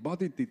 and they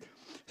embodied it.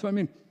 So, I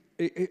mean,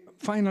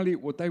 finally,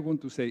 what I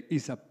want to say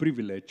is a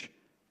privilege.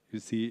 You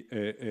see,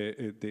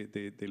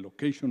 the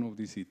location of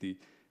the city,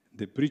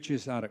 the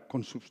bridges are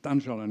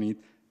consubstantial on it,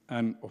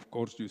 and of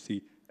course, you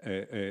see,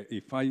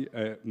 if I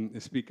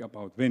speak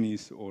about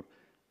Venice or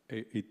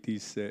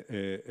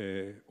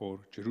or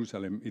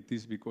Jerusalem, it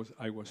is because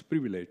I was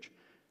privileged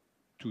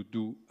to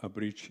do a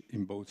bridge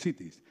in both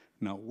cities.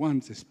 Now,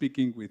 once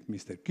speaking with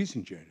Mr.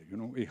 Kissinger,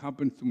 it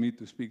happens to me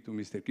to speak to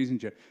Mr.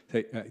 Kissinger.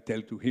 I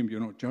tell to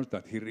him, just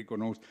that he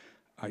recognizes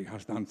I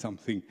have done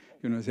something.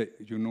 I say,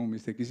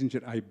 Mr.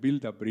 Kissinger, I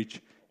built a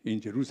bridge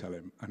in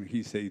Jerusalem, and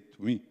he said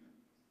to me,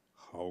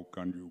 "How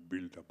can you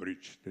build a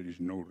bridge? There is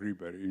no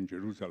river in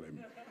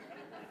Jerusalem."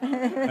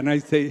 And I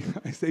say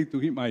to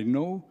him, I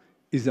know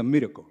it's a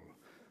miracle.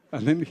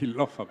 And then he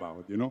laughed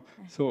about,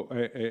 So,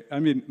 I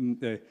mean,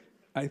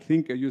 I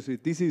think, you see,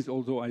 this is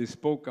also, I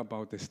spoke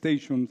about the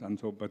stations and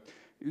so, but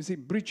you see,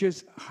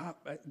 bridges,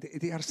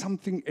 they are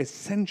something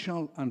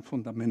essential and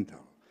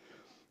fundamental.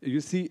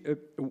 You see,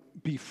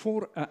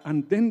 before,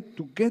 and then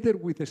together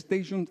with the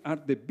stations are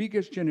the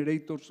biggest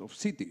generators of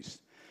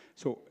cities.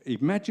 So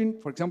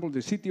imagine, for example,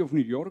 the city of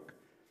New York.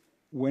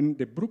 When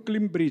the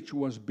Brooklyn Bridge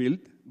was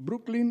built,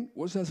 Brooklyn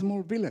was a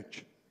small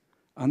village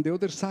on the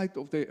other side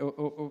of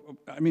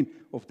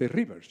the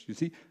rivers, you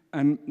see,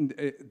 and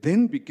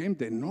then became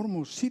the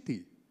enormous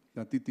city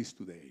that it is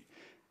today.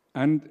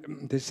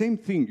 And the same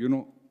thing,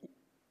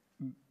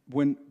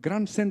 when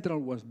Grand Central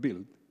was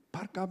built,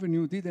 Park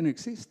Avenue didn't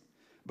exist.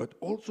 But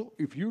also,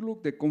 if you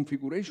look, the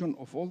configuration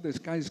of all the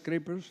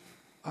skyscrapers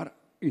are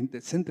in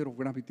the center of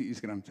gravity is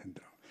Grand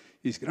Central.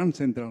 It's Grand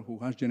Central who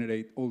has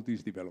generated all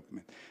this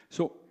development.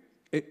 So,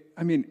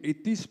 I mean,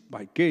 it is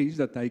by case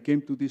that I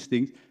came to these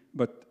things,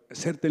 but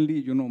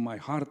certainly, my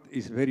heart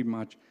is very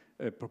much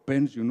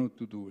propense,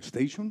 to do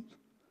stations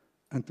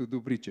and to do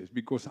bridges,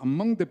 because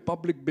among the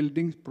public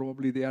buildings,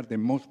 probably they are the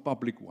most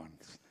public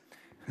ones.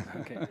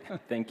 Okay,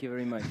 thank you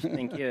very much.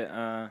 Thank you.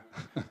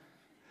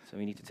 So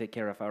we need to take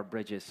care of our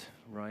bridges,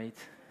 right?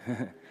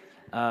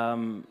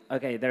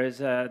 Okay, there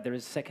is a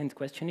second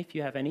question, if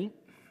you have any.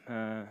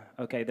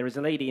 Okay, there is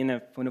a lady in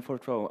the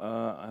fourth row.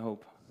 I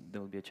hope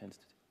there will be a chance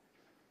to.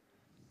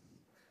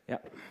 Yeah,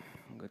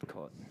 good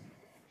call.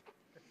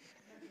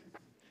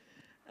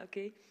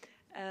 Okay,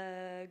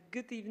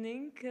 good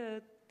evening.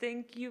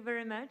 Thank you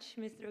very much,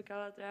 Mr.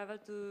 Calatrava,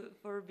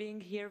 for being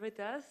here with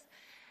us.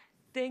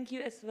 Thank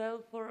you as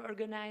well for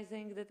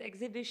organizing that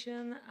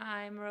exhibition.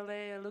 I'm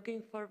really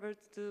looking forward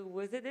to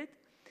visit it.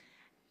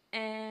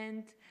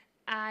 And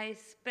I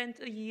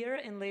spent a year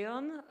in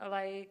Lyon,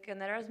 like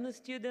an Erasmus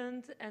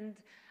student, and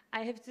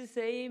I have to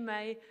say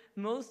my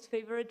most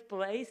favorite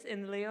place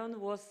in Lyon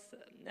was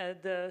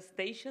the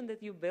station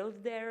that you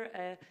built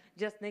there,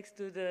 just next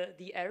to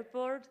the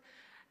airport.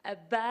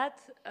 But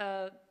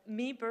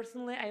me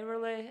personally, I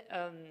really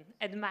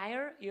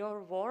admire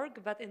your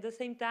work, but at the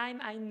same time,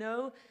 I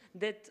know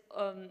that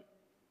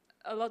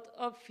a lot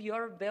of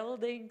your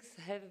buildings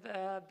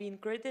have been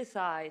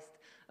criticized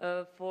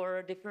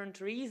for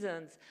different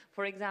reasons.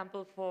 For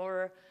example,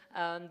 for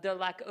the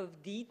lack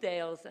of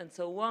details and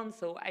so on.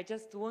 So I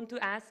just want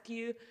to ask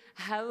you,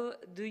 how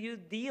do you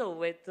deal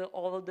with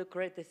all of the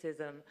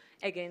criticism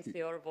against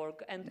your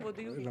work? And what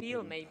do you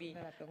feel maybe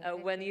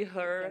when you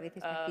hear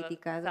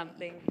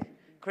something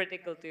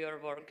critical to your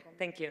work?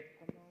 Thank you.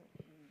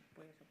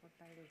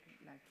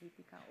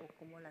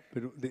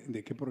 Pero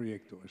 ¿de qué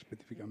proyecto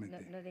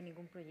específicamente? No de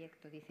ningún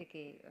proyecto. Dice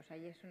que, o sea,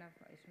 ella es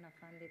una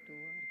fan de tu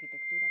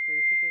arquitectura, pero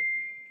dice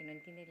que no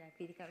entiende la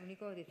crítica. Lo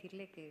único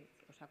decirle que,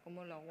 o sea,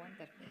 cómo lo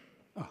aguantas,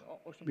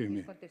 o si no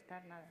quieres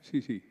contestar nada.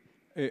 Sí, sí.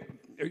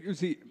 You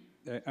see,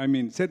 I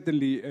mean,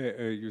 certainly,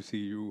 you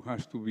see, you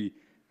have to be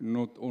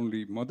not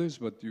only modest,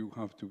 but you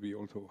have to be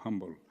also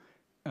humble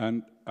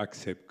and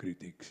accept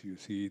critics. You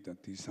see,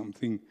 that is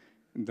something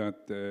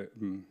that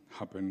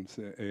happens.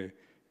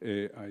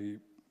 I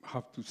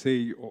have to say,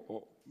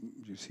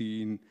 you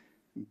see, in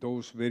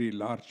those very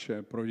large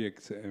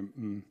projects,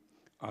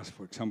 as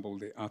for example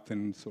the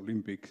Athens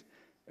Olympics,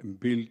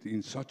 built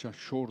in such a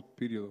short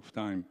period of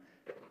time,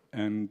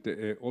 and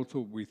also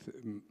with,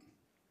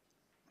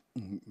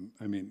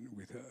 I mean,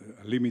 with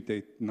a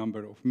limited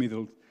number of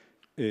medals,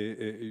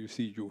 you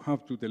see, you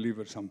have to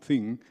deliver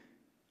something,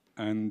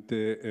 and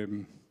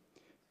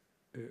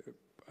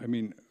I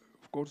mean,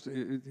 of of course,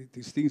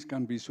 these things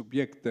can be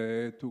subject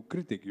to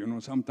critic.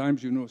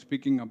 Sometimes,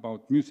 speaking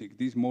about music,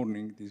 this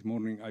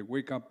morning I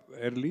wake up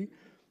early.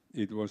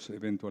 It was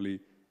eventually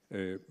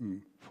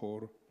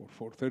 4 or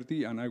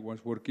 4:30, and I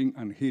was working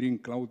and hearing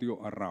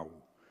Claudio Arrau.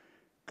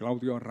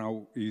 Claudio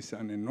Arrau is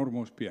an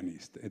enormous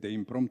pianist, the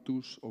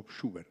impromptus of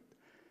Schubert,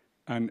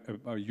 and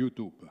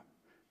YouTube.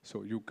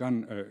 So you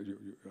can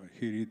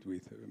hear it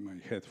with my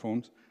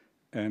headphones.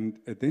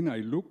 And then I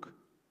look,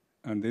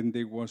 and then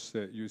there was,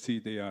 you see,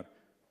 they are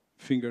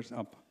fingers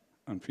up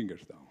and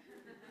fingers down.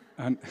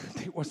 And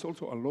there was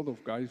also a lot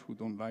of guys who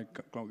don't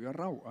like Claudio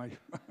Arrau.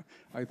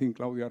 I think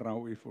Claudio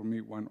Arrau is, for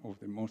me, one of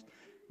the most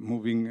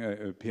moving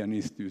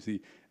pianists, you see,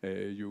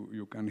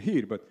 you can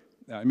hear. But,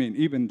 I mean,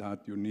 even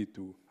that, you need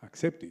to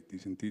accept it,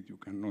 isn't it? You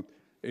cannot.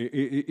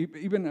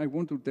 Even I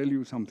want to tell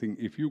you something.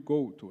 If you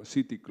go to a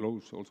city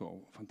close,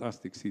 also a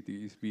fantastic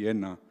city, is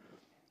Vienna.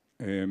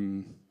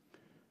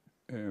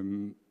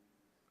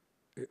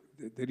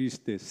 There is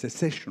the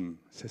secession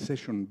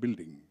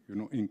building,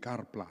 in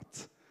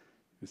Karlsplatz.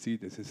 You see,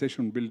 the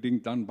secession building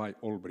done by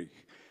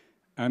Olbrich,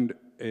 and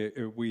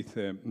with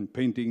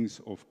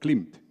paintings of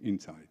Klimt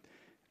inside.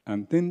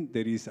 And then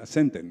there is a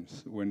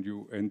sentence when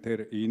you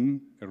enter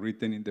in,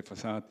 written in the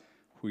facade,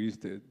 who is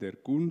der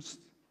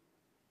Kunst,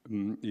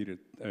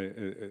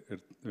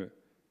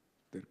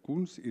 der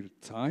Kunst, ihre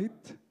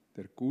Zeit,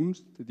 der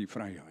Kunst, die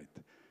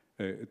Freiheit.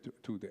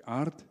 To the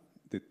art,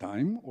 the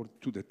time, or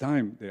to the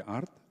time, the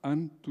art,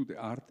 and to the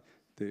art,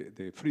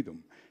 the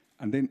freedom.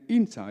 And then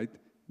inside,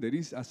 there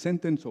is a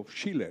sentence of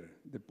Schiller,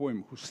 the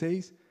poem, who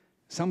says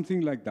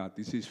something like that.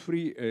 This is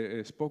free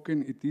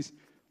spoken. It is,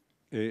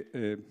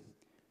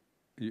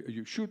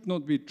 you should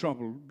not be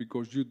troubled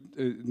because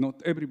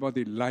not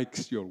everybody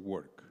likes your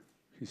work,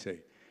 he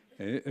say.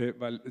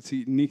 Weil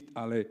sie nicht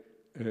alle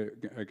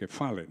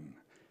gefallen.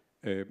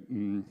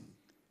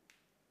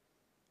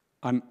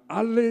 An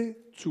alle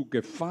zu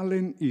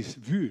gefallen ist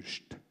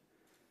wurscht.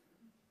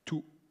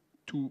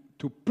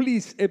 To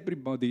please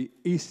everybody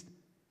is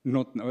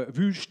not,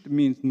 wurscht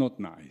means not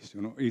nice,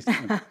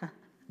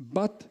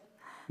 but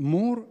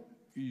more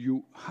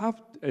you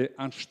have,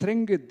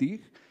 anstrenge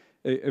dich,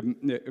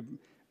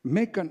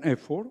 make an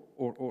effort,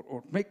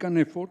 or make an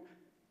effort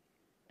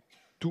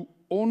to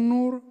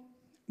honor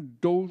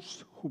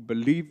those who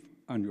believe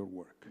in your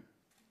work.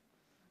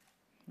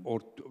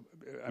 Or,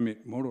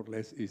 more or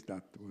less is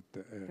that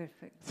what,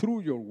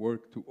 through your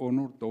work to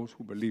honor those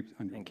who believe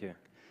in your work. Thank you.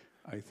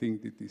 I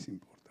think it is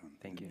important.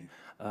 Thank you.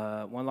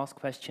 One last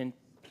question,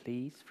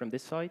 please, from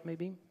this side,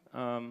 maybe?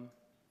 From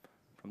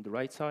the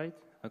right side?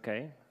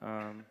 Okay.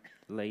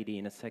 Lady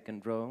in a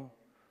second row.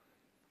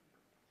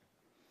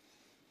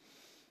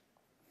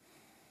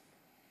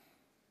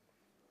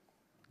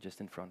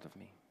 Just in front of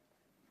me.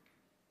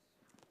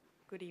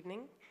 Good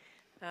evening.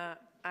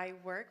 I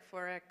work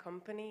for a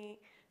company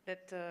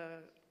that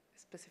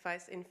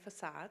specifies in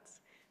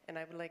facades, and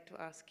I would like to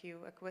ask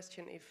you a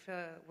question. If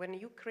when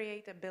you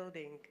create a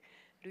building,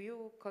 do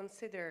you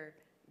consider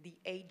the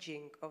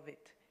aging of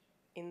it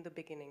in the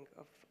beginning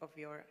of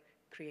your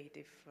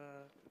creative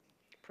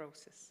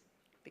process?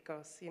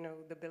 Because,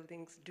 the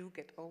buildings do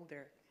get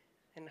older,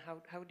 and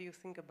how do you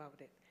think about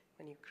it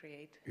when you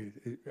create?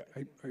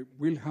 I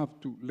will have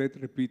to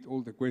repeat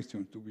all the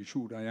questions to be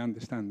sure I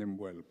understand them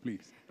well,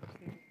 please.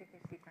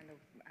 Cuando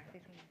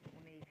haces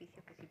un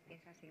edificio, que si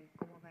piensas en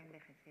cómo va a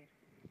envejecer.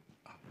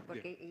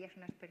 Porque ella es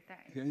una experta.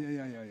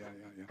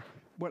 Yeah.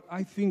 Well,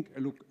 I think,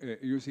 look,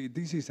 you see,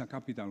 this is a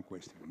capital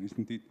question,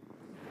 isn't it?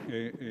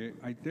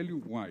 I tell you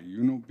why.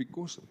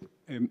 Because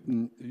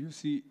you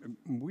see,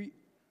 we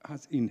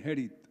has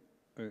inherited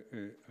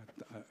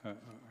a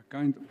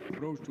kind of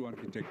approach to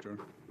architecture.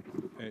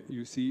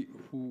 You see,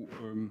 who.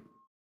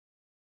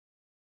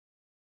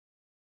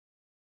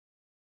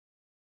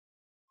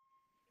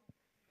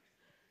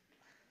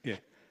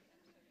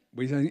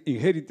 We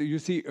inherit, you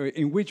see,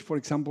 in which, for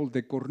example,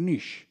 the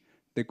corniche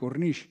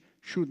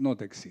should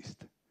not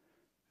exist.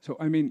 So,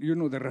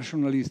 the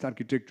rationalist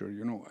architecture,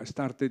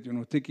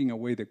 started, taking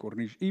away the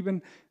corniche.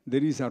 Even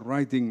there is a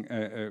writing,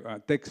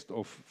 a text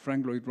of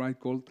Frank Lloyd Wright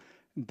called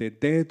The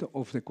Death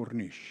of the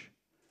Corniche.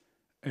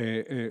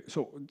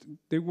 So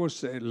there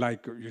was,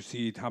 like, you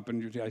see it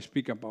happen, I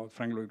speak about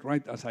Frank Lloyd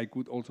Wright, as I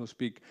could also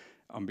speak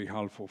on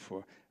behalf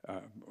of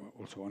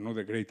also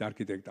another great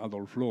architect,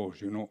 Adolf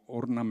Loos,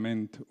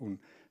 ornament und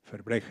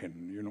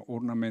Verbrechen,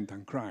 ornament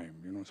and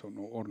crime, so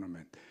no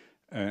ornament.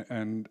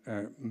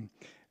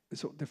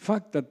 So the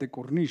fact that the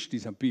corniche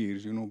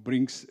disappears,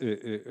 brings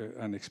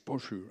an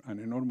exposure, an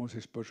enormous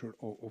exposure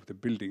of the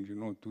building,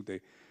 to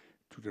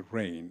the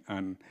rain.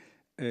 And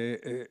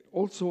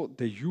also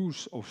the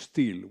use of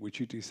steel, which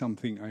it is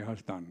something I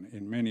have done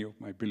in many of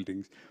my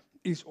buildings,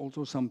 is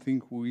also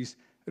something who is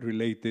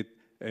related,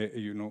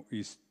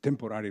 is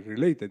temporarily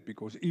related,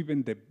 because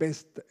even the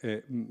best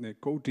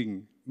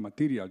coating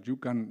material you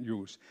can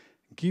use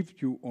gives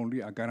you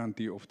only a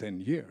guarantee of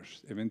 10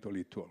 years,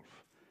 eventually 12.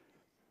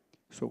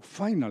 So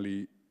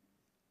finally,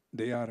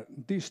 they are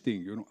this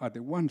thing, at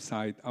the one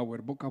side,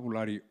 our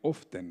vocabulary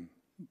often,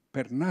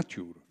 per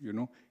nature,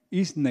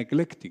 is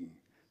neglecting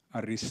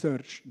a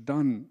research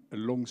done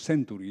along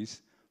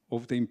centuries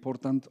of the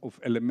importance of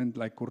elements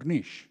like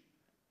corniche,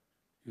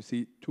 you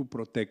see, to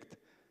protect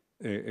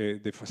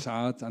the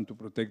facades and to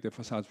protect the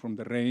facades from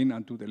the rain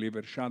and to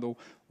deliver shadow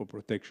or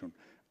protection.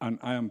 And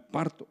I am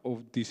part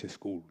of this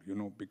school, you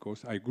know,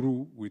 because I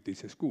grew with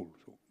this school.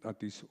 So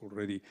that is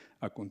already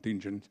a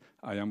contingent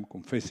I am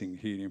confessing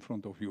here in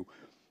front of you.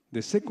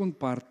 The second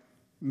part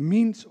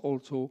means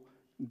also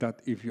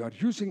that if you are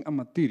using a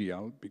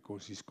material,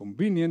 because it's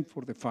convenient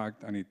for the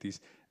fact, and it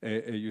is,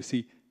 you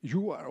see,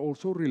 you are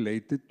also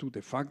related to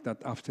the fact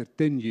that after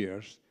 10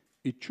 years,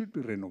 it should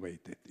be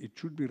renovated, it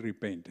should be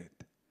repainted,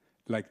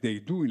 like they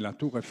do in La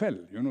Tour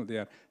Eiffel. You know, they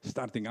are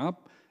starting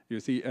up, you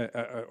see,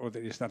 or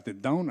they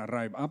started down,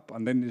 arrive up,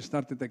 and then they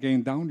started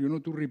again down, you know,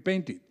 to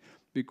repaint it,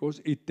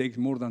 because it takes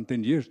more than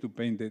 10 years to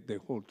paint the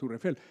whole Tour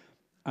Eiffel.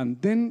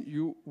 And then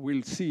you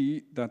will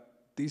see that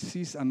this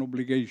is an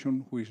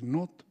obligation which is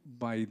not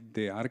by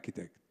the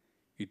architect,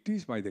 it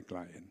is by the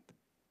client.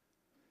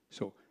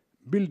 So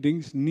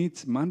buildings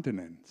needs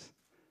maintenance,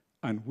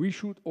 and we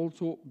should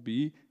also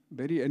be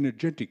very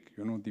energetic,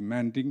 you know,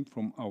 demanding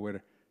from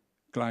our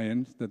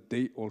clients that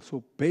they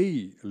also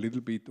pay a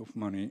little bit of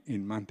money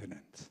in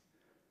maintenance,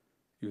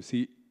 you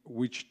see,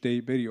 which they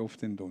very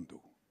often don't do.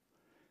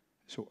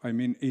 So, I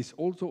mean, it's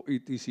also,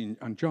 it is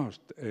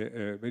unjust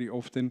very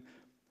often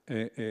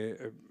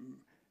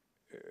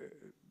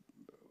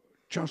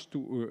just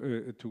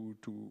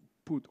to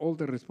put all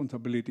the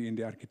responsibility in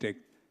the architect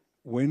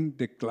when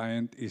the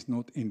client is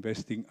not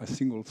investing a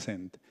single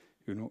cent,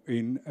 you know,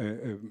 in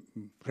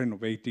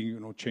renovating, you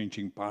know,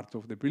 changing parts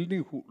of the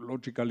building, who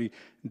logically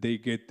they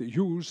get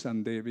used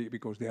and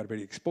because they are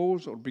very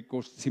exposed or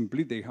because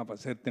simply they have a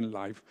certain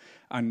life.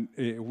 And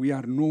we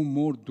are no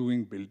more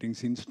doing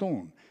buildings in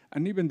stone.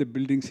 And even the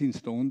buildings in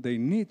stone, they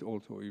need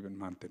also even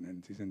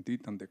maintenance, isn't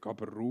it? And the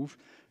copper roof,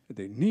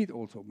 they need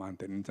also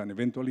maintenance. And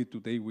eventually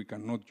today we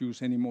cannot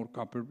use any more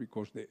copper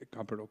because the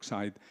copper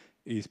oxide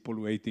is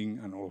polluting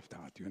and all of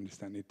that. You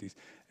understand? It is,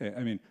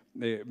 I mean,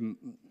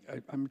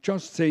 I'm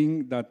just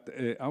saying that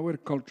our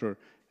culture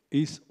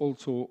is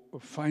also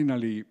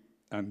finally,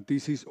 and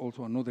this is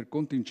also another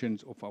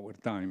contingent of our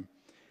time,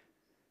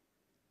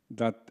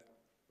 that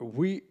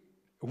we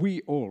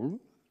all,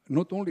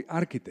 not only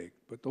architects,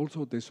 but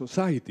also the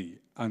society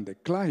and the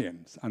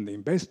clients and the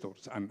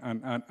investors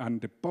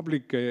and the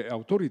public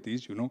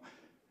authorities, you know,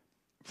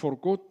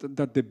 forgot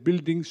that the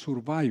buildings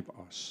survive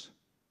us.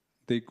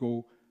 They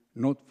go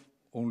not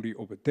only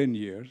over 10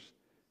 years,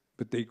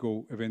 but they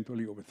go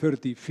eventually over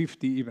 30,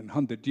 50, even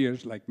 100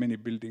 years, like many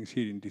buildings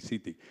here in the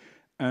city.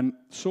 And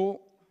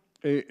so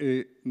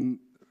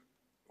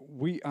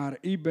we are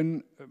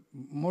even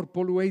more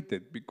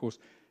polluted because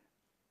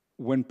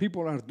when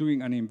people are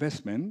doing an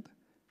investment,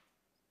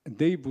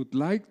 they would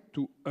like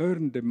to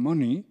earn the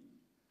money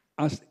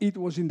as it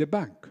was in the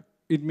bank.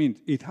 It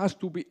means it has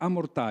to be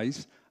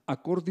amortized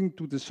according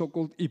to the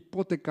so-called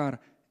hypothecar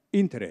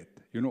interest,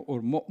 you know,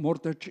 or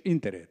mortgage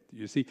interest,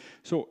 you see.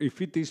 So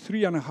if it is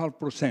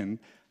 3.5%,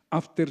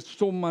 after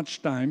so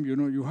much time, you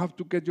know, you have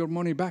to get your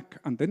money back,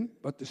 and then,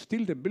 but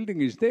still the building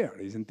is there,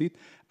 isn't it?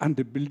 And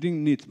the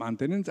building needs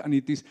maintenance, and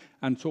it is,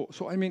 and so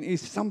I mean,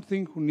 it's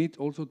something who needs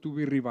also to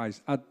be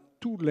revised at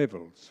two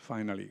levels,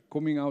 finally,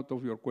 coming out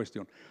of your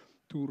question,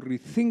 to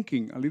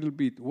rethinking a little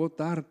bit what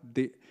are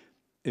the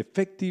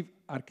effective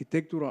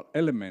architectural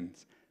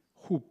elements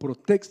who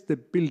protects the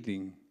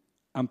building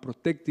and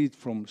protect it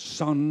from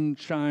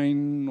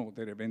sunshine or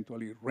there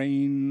eventually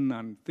rain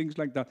and things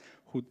like that.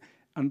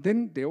 And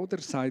then the other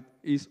side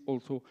is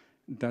also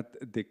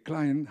that the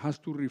client has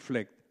to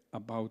reflect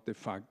about the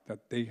fact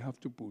that they have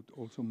to put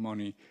also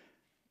money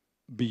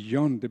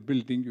beyond the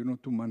building, you know,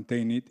 to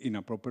maintain it in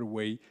a proper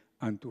way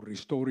and to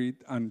restore it,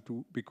 and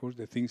to, because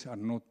the things are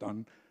not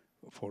done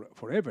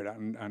forever,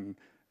 and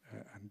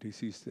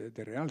this is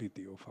the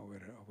reality of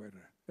our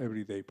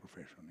everyday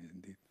profession,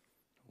 isn't it?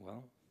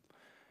 Well,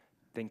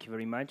 thank you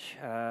very much,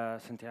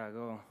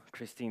 Santiago.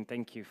 Christine,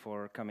 thank you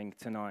for coming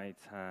tonight.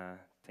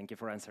 Thank you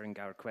for answering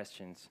our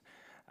questions.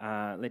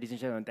 Ladies and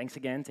gentlemen, thanks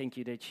again. Thank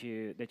you that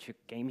you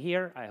came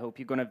here. I hope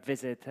you're going to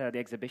visit the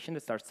exhibition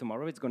that starts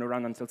tomorrow. It's going to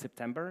run until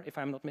September, if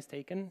I'm not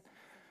mistaken.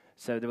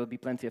 So there will be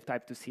plenty of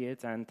time to see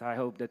it, and I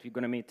hope that we're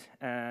going to meet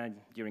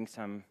during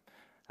some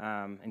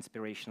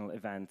inspirational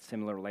event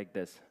similar like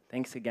this.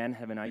 Thanks again.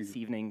 Have a nice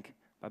evening.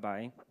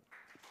 Bye-bye.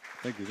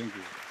 Thank you.